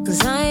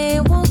 'cause I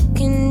ain't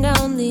walking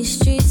down these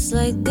streets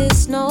like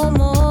this no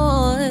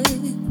more.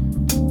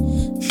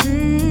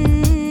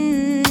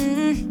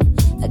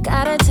 I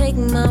gotta take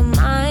my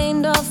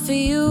mind off of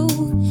you,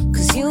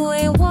 'cause you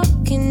ain't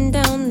walking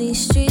down these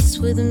streets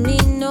with me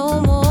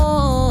no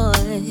more.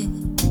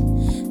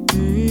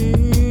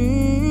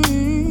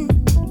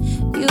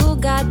 You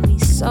got me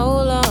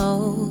so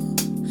low,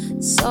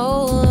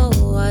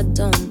 I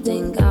don't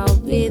think I'll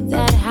be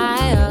that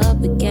high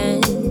up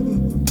again.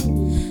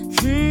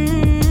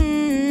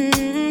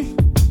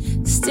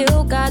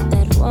 Still got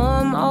that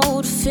warm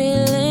old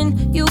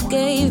feeling you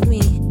gave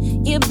me,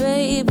 yeah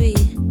baby.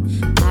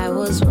 I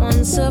was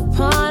once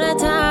upon a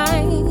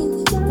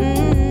time.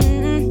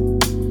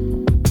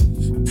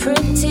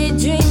 Pretty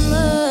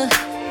dreamer,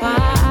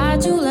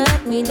 why'd you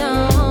let me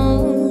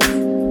down?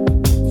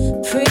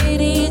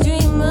 Pretty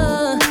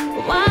dreamer,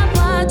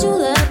 why'd you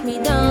let me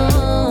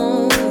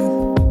down?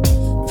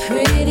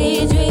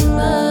 Pretty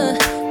dreamer,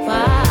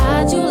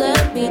 why'd you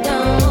let me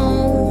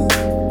down?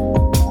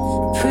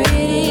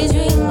 Pretty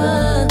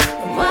dreamer,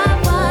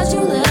 why'd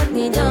you let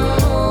me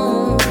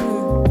down?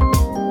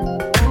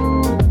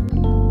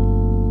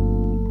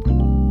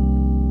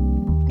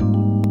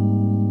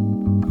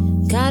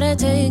 Gotta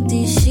take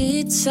these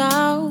sheets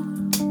out,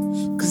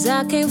 'cause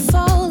I can't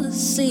fall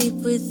asleep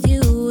with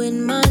you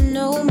in mine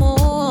no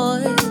more.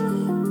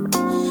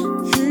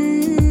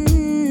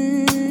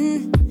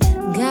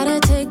 Gotta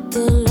take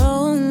the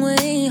long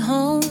way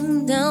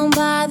home, down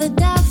by the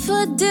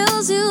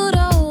daffodils you'd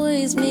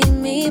always meet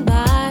me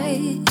by.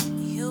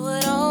 You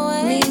would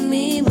always meet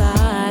me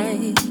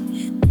by.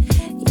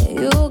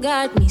 Yeah, you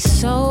got me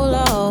so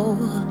low,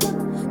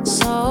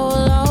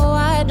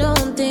 I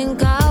don't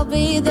think I'll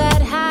be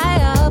that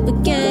high up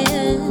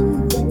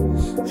again.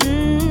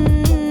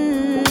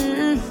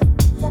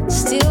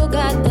 Still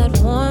got that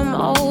warm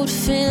old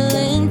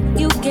feeling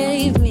you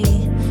gave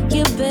me,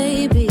 yeah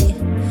baby.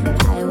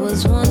 I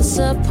was once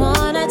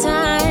upon a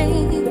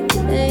time.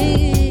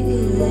 Hey.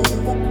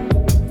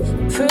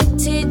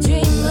 Pretty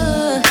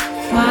dreamer,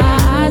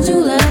 why'd you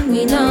let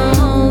me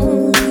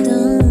down?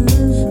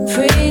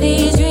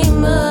 Pretty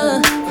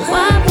dreamer,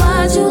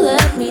 why'd you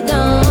let me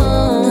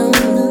down?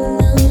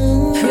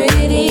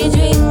 Pretty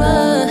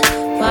dreamer,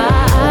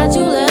 why'd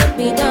you let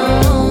me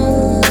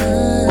down?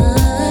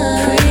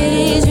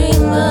 Pretty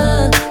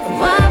dreamer,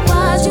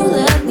 why'd you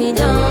let me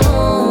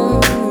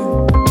down?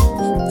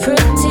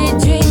 Pretty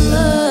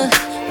dreamer,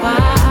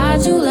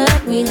 why'd you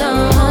let me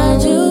down?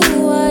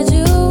 Why'd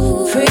you?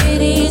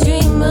 Pretty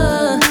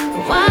dreamer,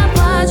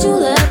 why'd you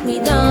let me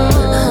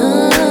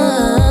down?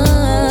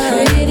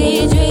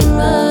 Pretty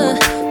dreamer,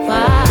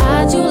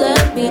 why'd you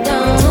let me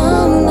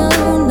down?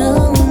 No.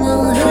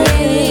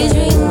 Pretty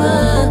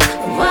dreamer,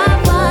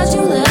 why'd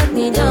you let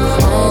me down?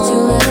 Why'd you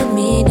let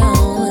me down?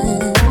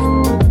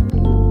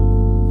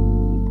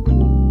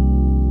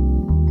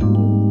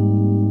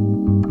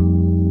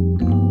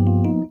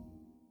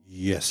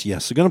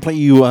 Yes. So going to play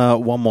you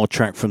one more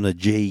track from the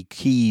J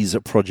Keys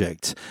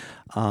project.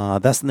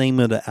 That's the name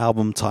of the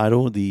album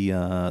title.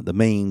 The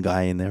main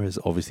guy in there is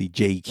obviously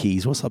J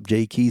Keys. What's up,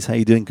 J Keys? How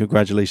you doing?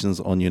 Congratulations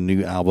on your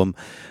new album.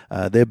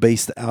 They're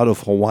based out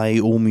of Hawaii,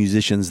 all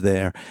musicians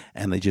there,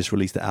 and they just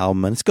released the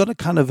album. And it's got a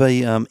kind of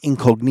a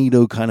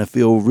incognito kind of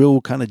feel, real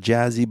kind of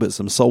jazzy, but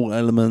some soul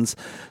elements,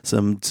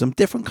 some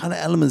different kind of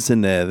elements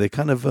in there. They're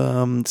kind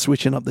of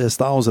switching up their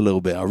styles a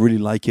little bit. I really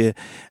like it,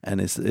 and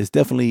it's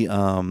definitely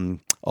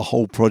a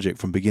whole project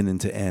from beginning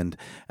to end,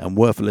 and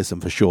worth a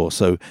listen for sure.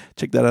 So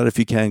check that out if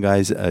you can,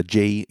 guys.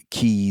 J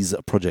Keys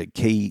project,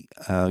 Keys,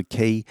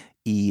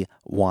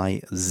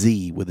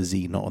 L-E-Y-Z with a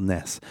Z, not an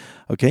S.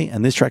 Okay,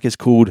 and this track is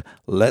called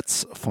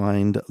Let's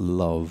Find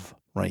Love,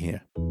 right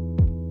here.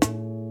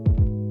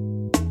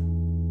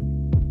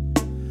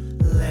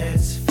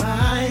 Let's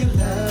find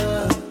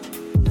love,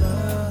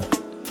 love,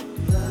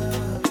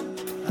 love,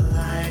 a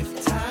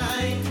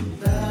lifetime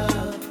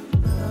love,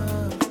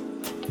 love,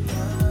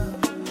 love.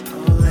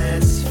 Oh,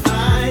 let's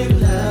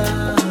find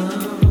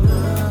love,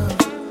 love,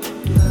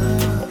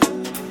 love,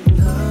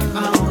 love. I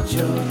want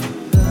your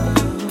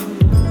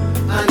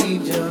love, I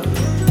need your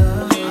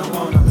love. I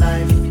want a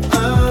life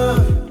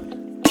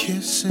of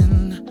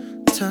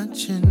kissing,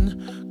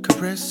 touching,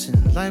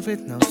 caressing, life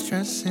with no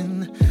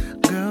stressing.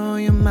 Girl,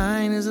 your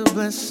mind is a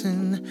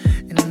blessing,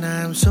 and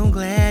I'm so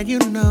glad you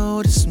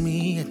noticed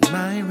me,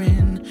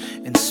 admiring,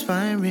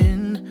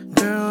 inspiring.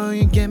 Girl,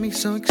 you get me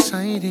so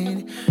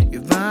excited,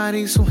 your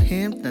body's so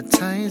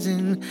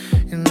hypnotizing,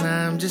 and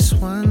I'm just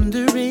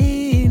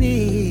wondering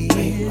if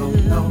we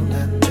both know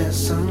that there's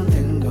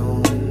something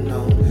going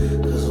on.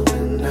 'Cause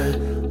when I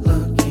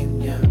look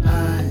in your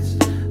eyes,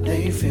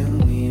 they fill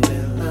me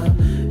with love,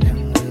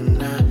 and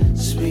when I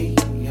speak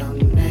your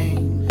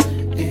name,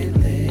 it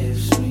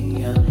lifts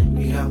me up.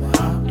 You got my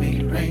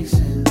heartbeat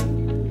racing.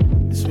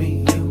 It's me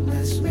and you,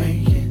 let's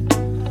make it.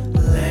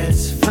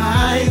 Let's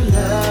find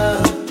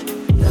love,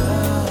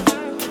 love,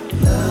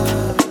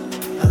 love,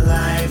 a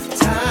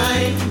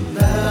lifetime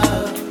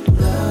love,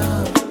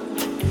 love,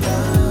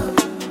 love.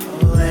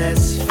 Oh,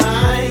 let's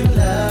find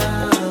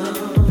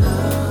love,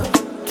 love,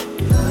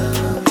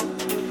 love,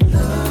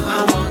 love. I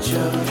want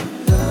your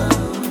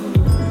love,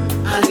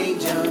 I need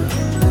your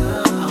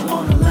love. I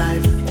want a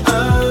life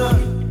of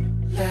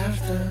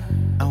laughter.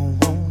 I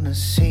wanna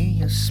see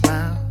you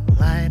smile,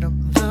 light up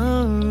the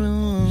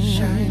room,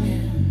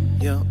 shining.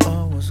 Your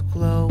aura's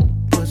glow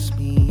puts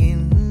me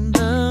in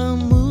the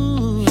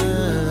mood.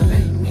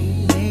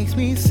 Makes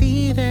me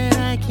see that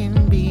I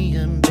can be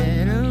a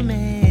better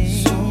man.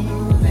 So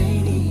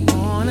motivating.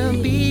 Wanna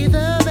be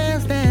the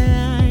best that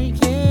I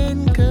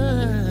can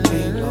could.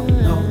 We both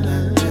know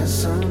that there's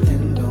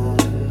something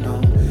going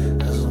on.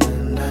 'Cause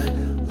when I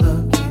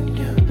look in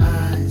your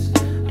eyes,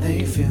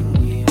 they fill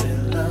me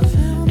with love.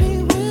 Fill me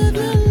with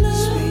your love.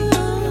 Speak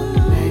your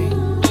name,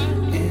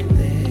 it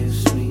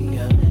lifts me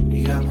up.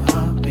 You got my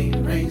heartbeat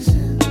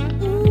racing.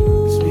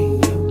 It's me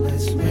and you,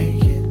 let's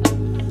make it.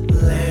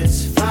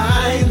 Let's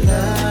find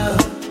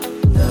love,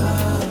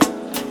 love,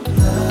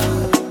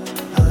 love,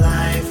 a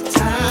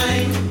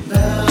lifetime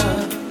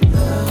love,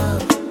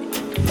 love,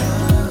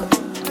 love.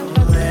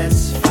 Oh,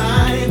 let's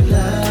find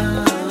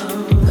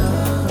love,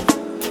 love,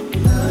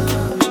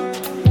 love,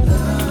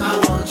 love. I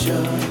want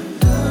your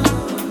love,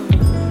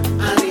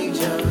 I need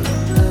your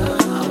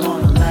love. I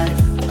want a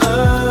life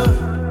of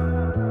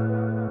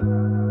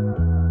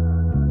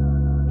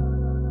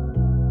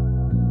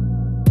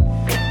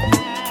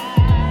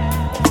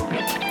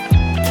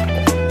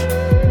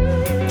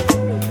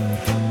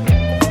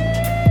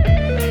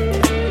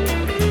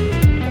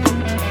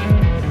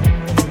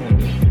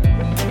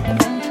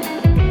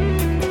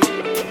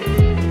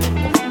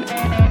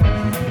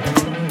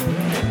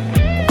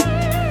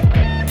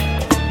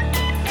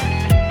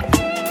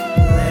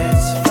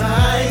let's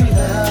find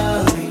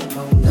love. We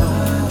both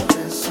know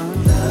there's some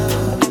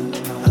love,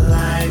 a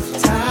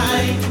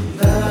lifetime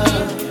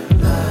love,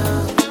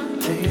 love,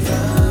 baby.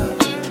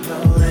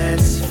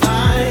 Let's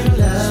find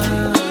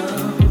love,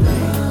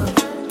 love,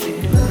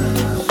 it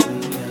loves me.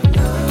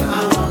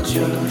 I want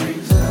your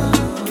reason,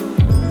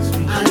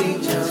 I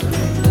need your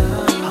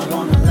love. I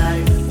want a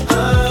life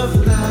of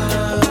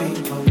love. We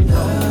both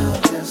know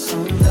there's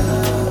some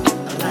love,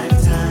 a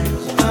lifetime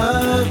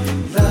of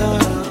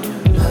love,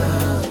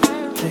 love,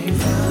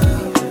 baby.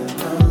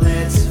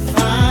 Let's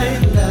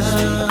find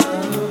love,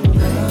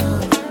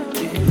 love,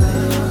 it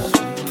loves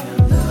me.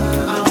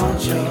 I want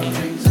your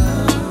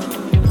reason,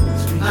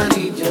 I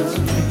need your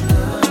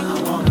love.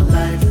 I want a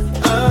life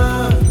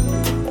of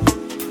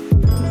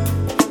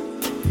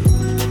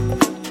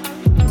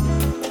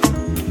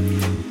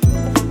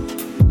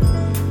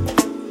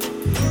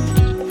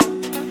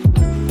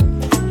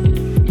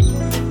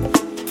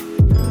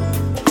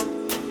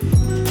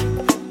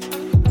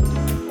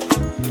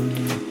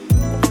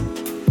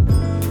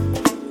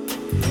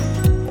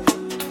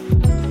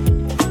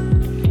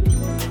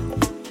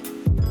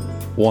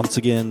Once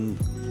again,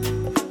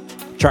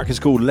 track is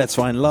called Let's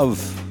Find Love,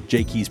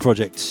 J Keys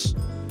Projects.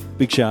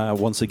 Big shout out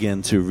once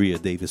again to Rhea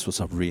Davis. What's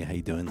up, Rhea? How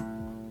you doing?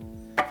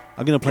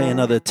 I'm going to play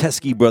another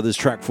Teskey Brothers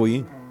track for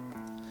you.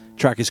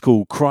 Track is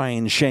called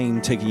Crying Shame,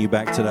 taking you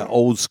back to that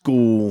old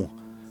school,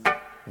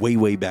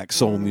 way back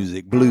soul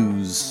music,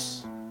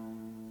 blues,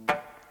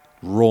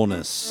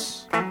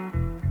 rawness.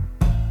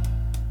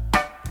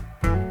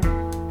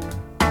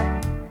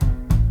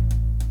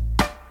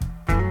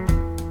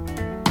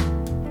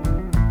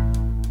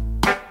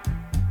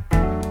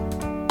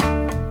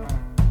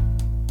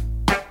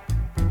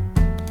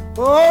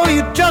 oh,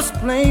 you just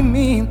blame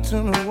me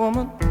to the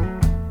woman,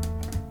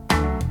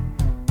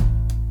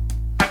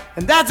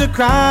 and that's a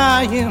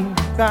crying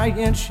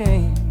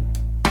shame.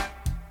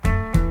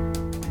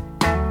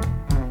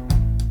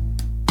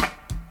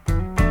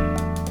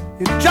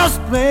 You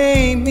just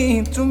plain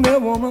mean to me,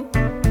 woman.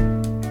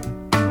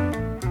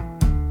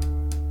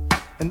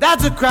 And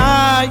that's a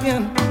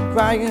crying,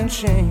 crying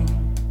shame.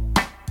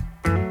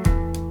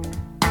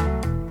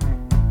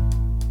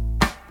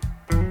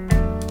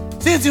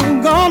 Since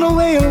you've gone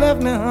away and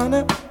left me,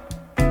 honey,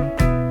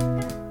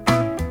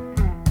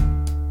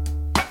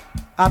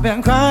 I've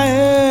been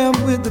crying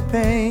with the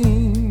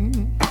pain.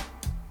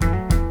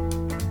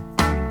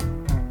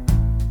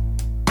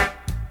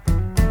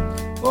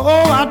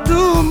 Oh, I'd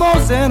do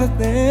most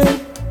anything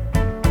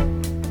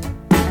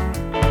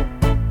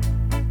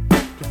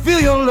to feel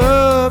your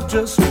love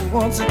just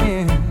once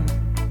again.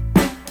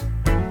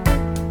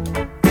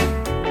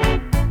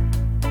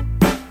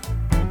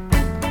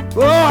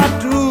 Oh, I'd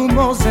do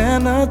most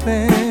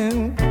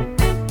anything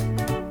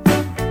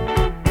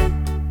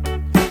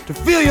to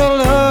feel your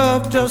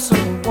love just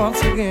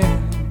once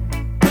again.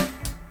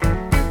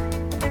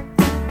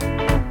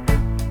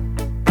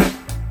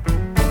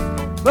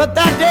 But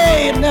that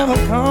day it never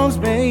comes,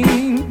 babe.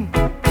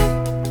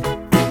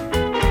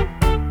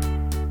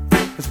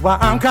 That's why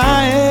I'm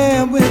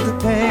crying with the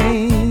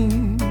pain.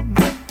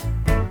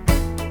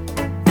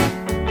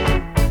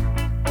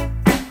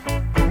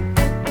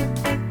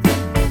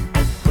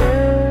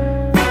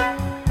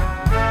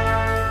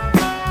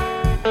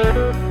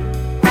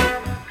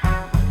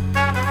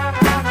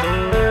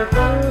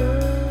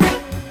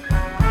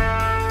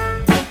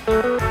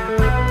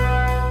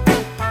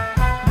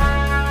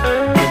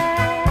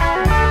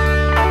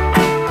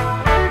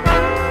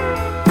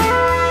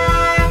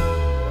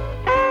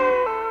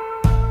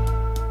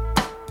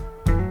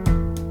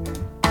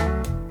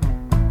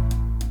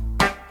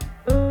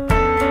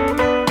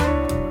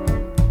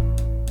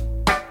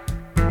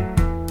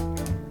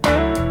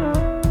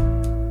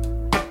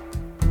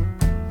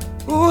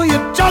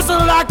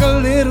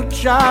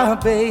 Child,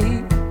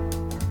 babe,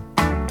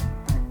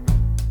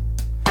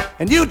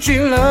 and you treat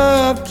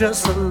love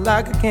just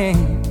like a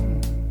king.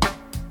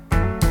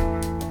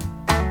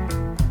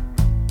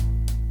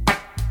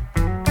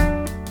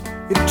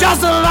 You're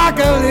just like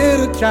a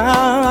little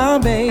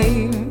child,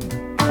 babe,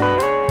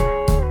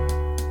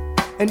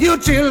 and you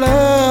treat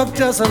love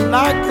just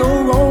like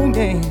your own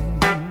game.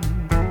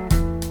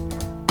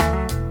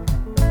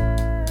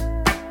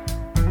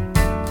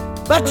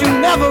 But you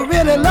never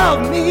really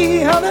loved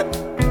me, honey.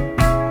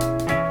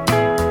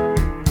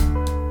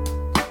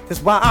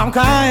 That's why I'm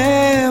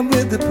crying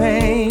with the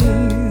pain.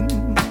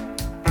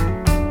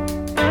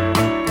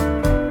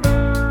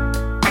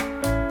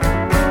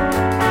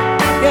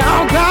 Yeah,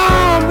 I'm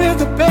crying with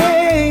the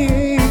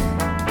pain.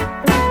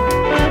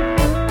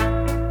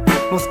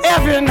 Was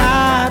every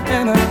night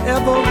and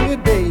every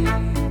day.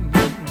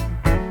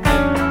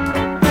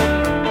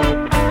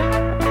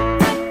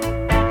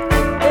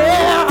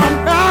 Yeah, I'm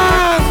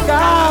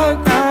crying,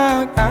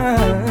 crying,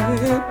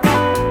 crying.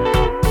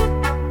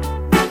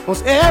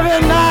 Was every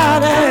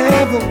night and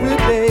every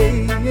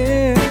day,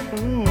 yeah.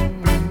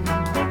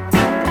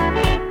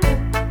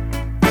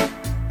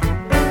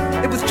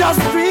 It was just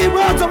 3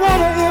 words I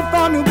wanna hear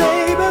from you,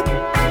 baby.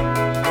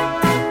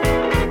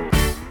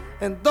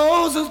 And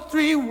those are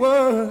 3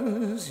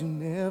 words you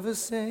never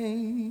say.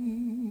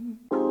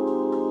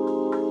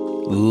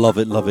 Love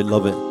it, love it,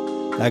 love it.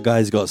 That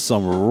guy's got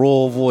some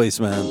raw voice,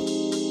 man.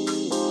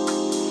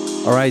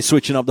 All right,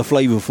 switching up the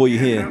flavor for you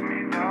here.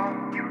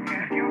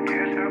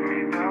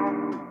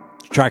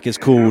 The track is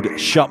called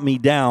Shut Me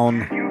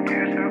Down.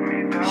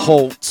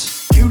 Halt.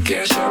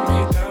 Haute.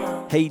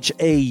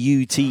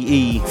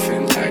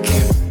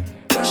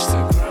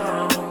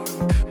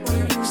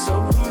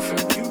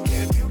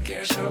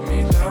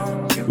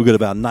 We've got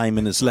about 9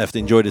 minutes left.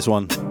 Enjoy this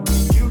one.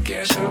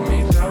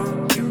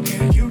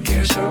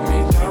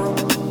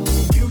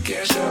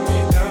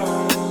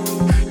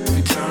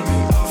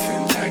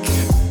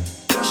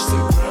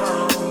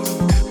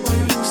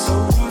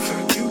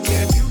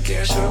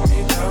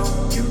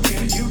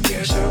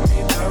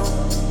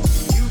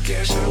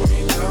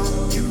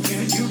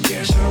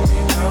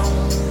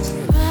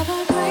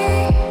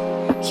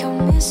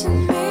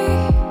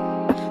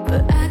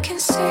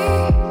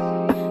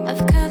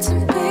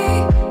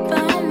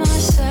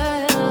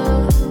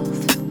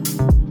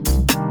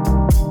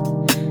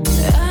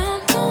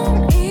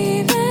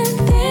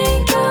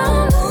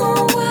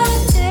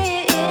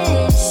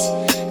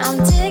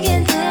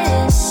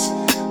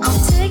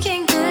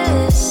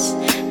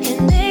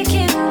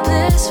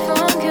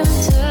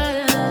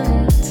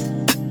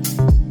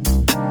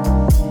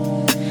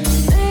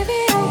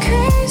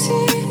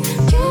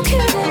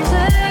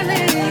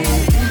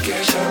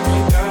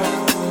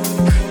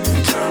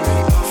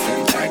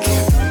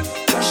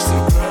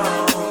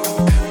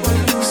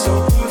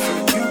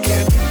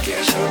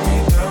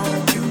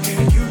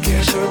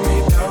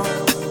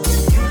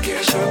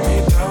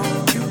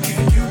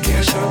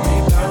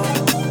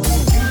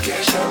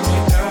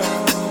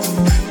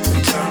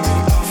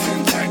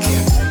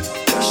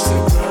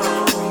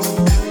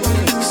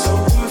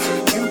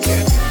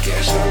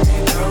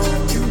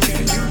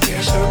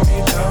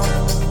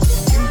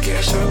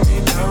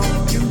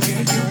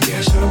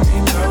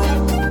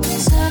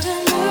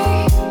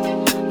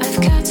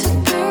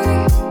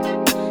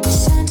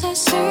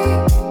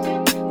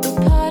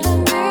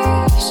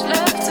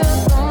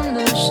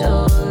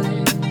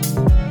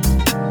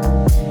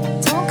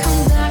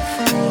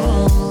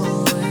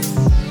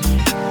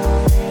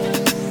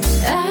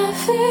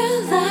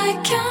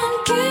 like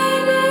I'm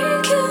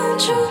gaining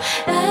control.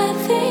 I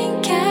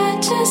think I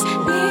just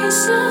need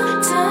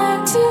some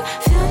time to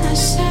feel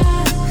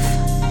myself.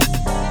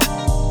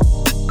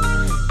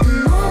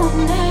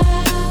 No, now.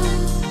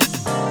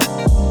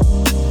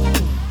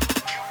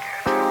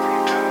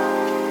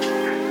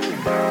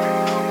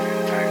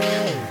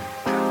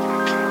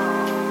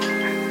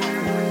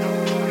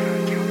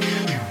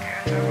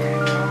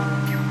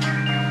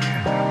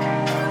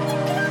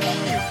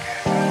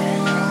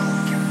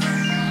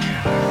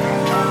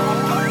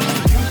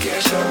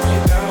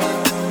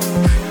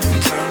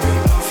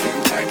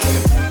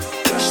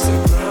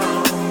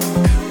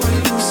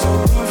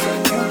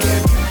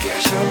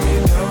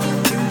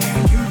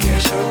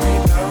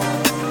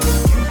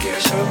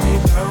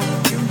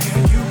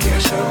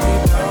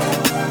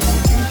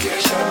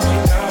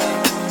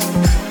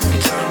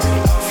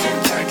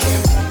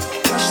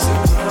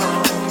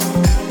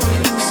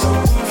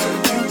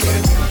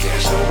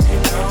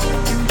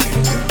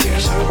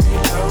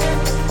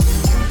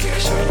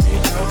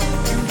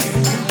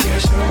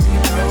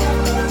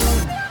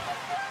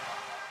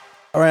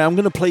 I'm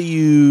going to play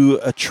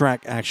you a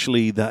track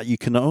actually that you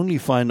can only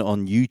find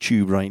on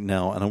YouTube right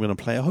now, and I'm going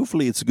to play it.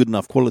 Hopefully it's a good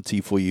enough quality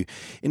for you.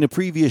 In a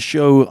previous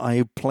show,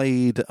 I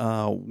played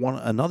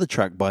another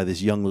track by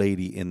this young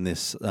lady in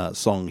this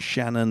song,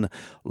 Shannon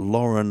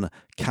Lauren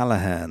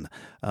Callahan.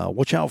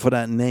 Watch out for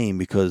that name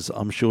because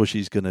I'm sure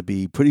she's going to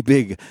be pretty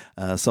big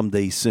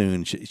someday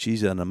soon.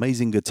 She's an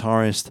amazing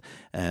guitarist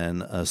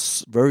and a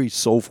very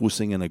soulful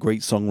singer and a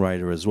great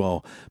songwriter as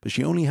well. But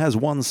she only has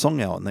one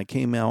song out, and that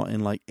came out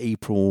in like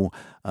April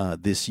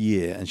this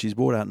year, and she's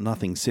brought out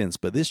nothing since.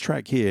 But this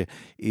track here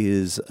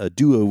is a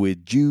duo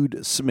with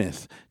Jude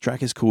Smith. The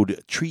track is called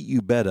Treat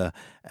You Better,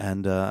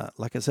 and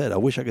like I said, I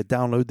wish I could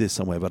download this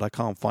somewhere, but I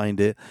can't find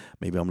it.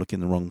 Maybe I'm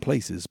looking in the wrong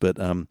places, but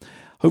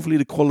hopefully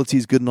the quality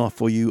is good enough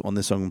for you on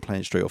this song. I'm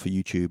playing it straight off of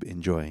YouTube.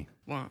 Enjoy.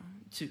 1,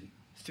 2,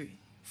 3,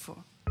 4.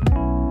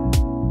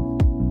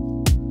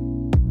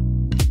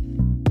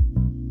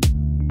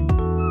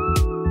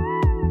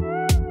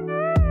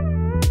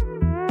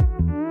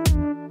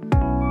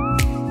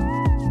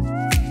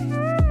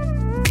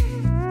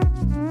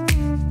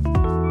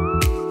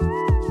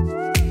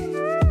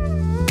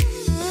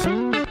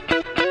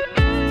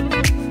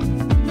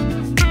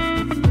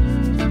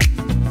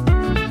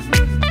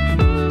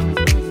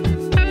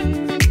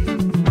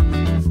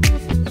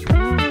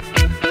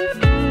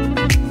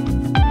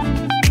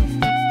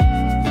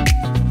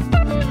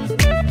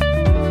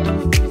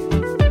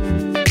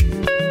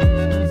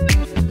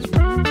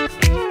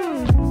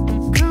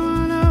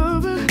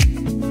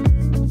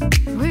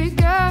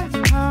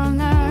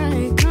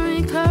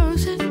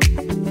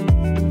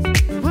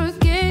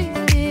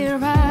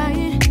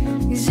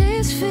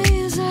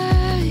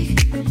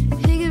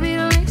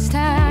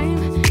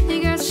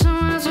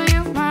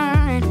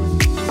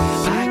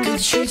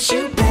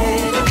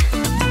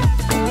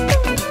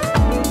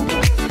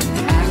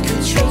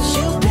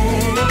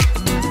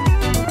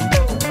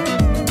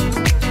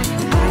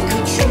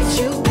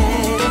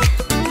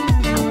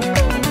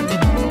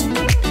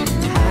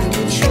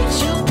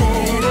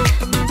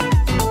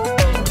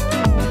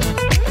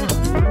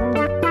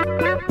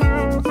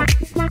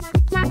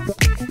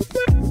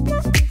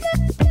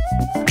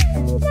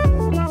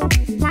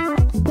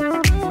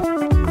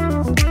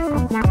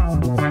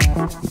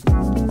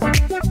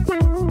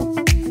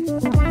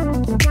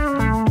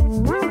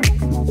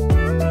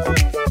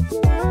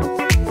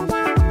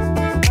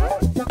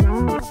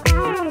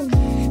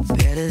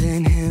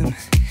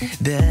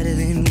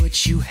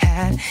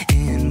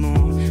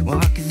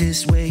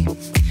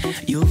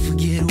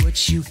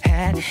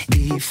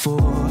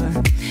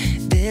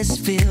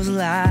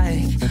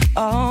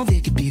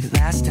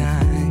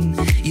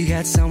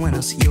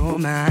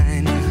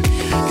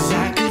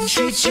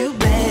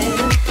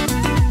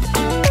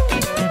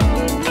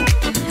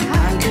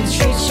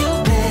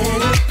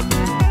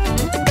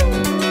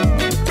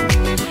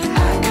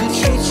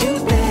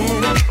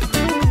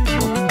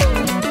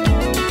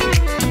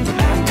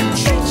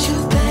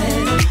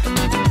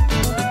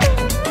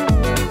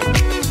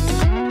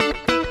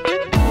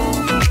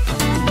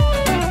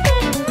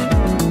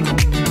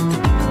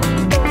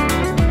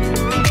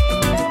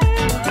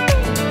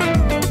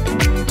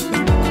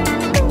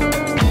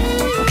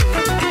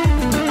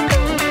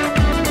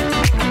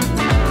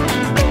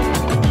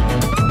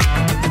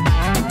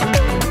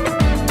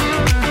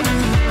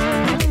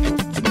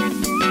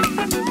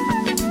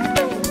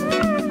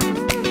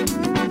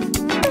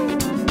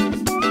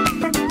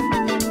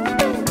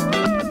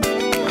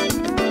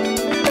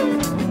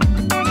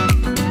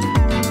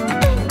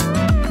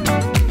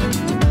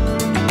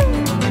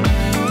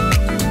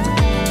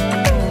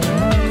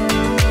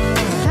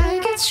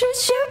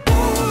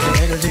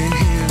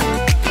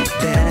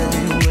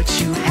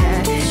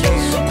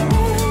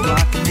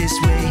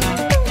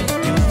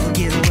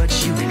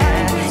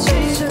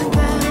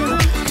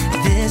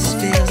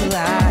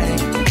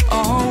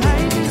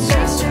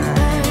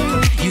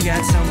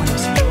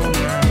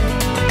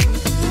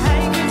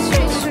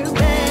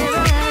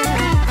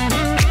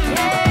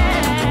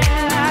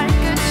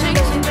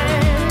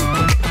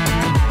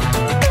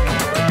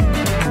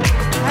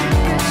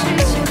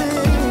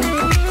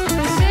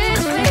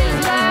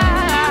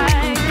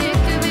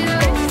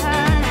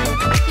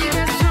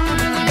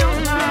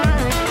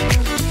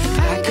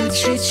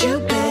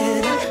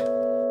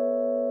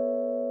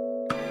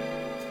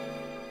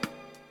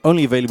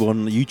 Only available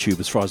on YouTube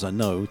as far as I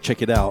know.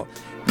 Check it out.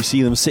 You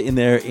see them sitting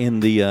there in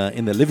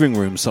the living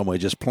room somewhere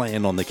just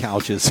playing on the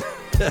couches.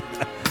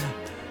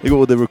 They got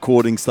all the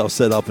recording stuff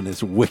set up and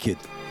it's wicked.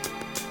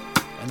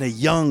 And they're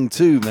young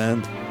too,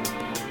 man.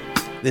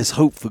 There's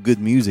hope for good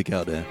music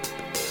out there.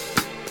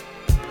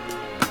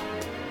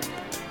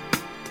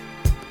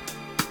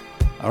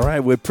 All right,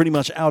 we're pretty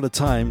much out of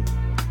time.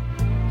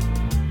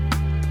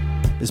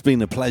 It's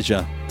been a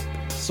pleasure.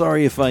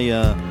 Sorry if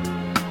I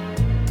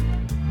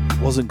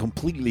wasn't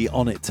completely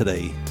on it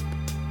today.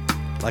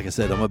 Like I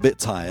said, I'm a bit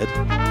tired.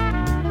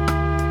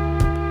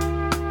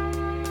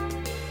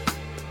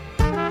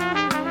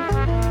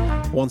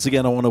 Once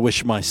again, I want to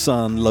wish my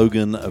son,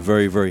 Logan, a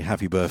very, very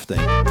happy birthday.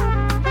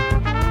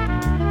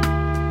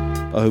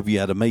 I hope you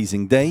had an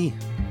amazing day.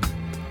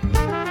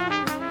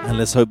 And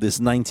let's hope this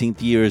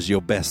 19th year is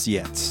your best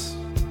yet.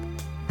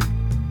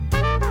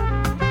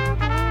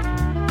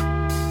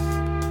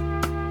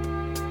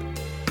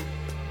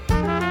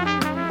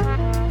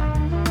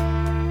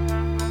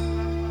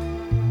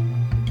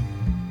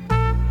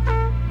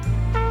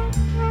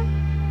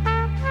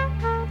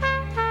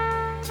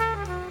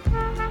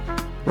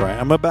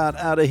 I'm about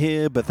out of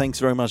here, but thanks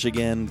very much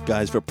again,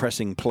 guys, for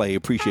pressing play.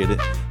 Appreciate it.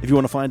 If you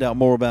want to find out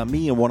more about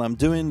me and what I'm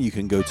doing, you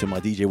can go to my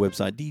DJ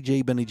website,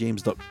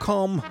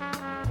 djbennyjames.com.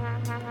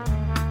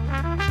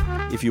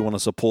 If you want to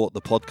support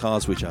the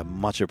podcast, which I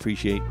much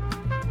appreciate,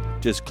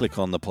 just click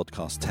on the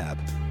podcast tab.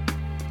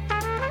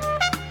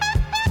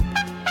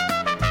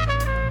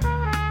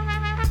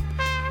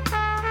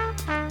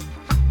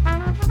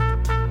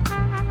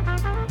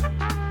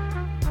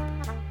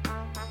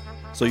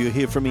 So you'll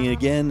hear from me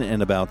again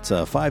in about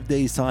 5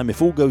 days' time.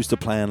 If all goes to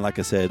plan, like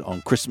I said,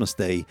 on Christmas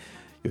Day,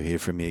 you'll hear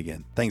from me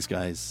again. Thanks,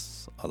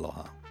 guys.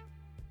 Aloha.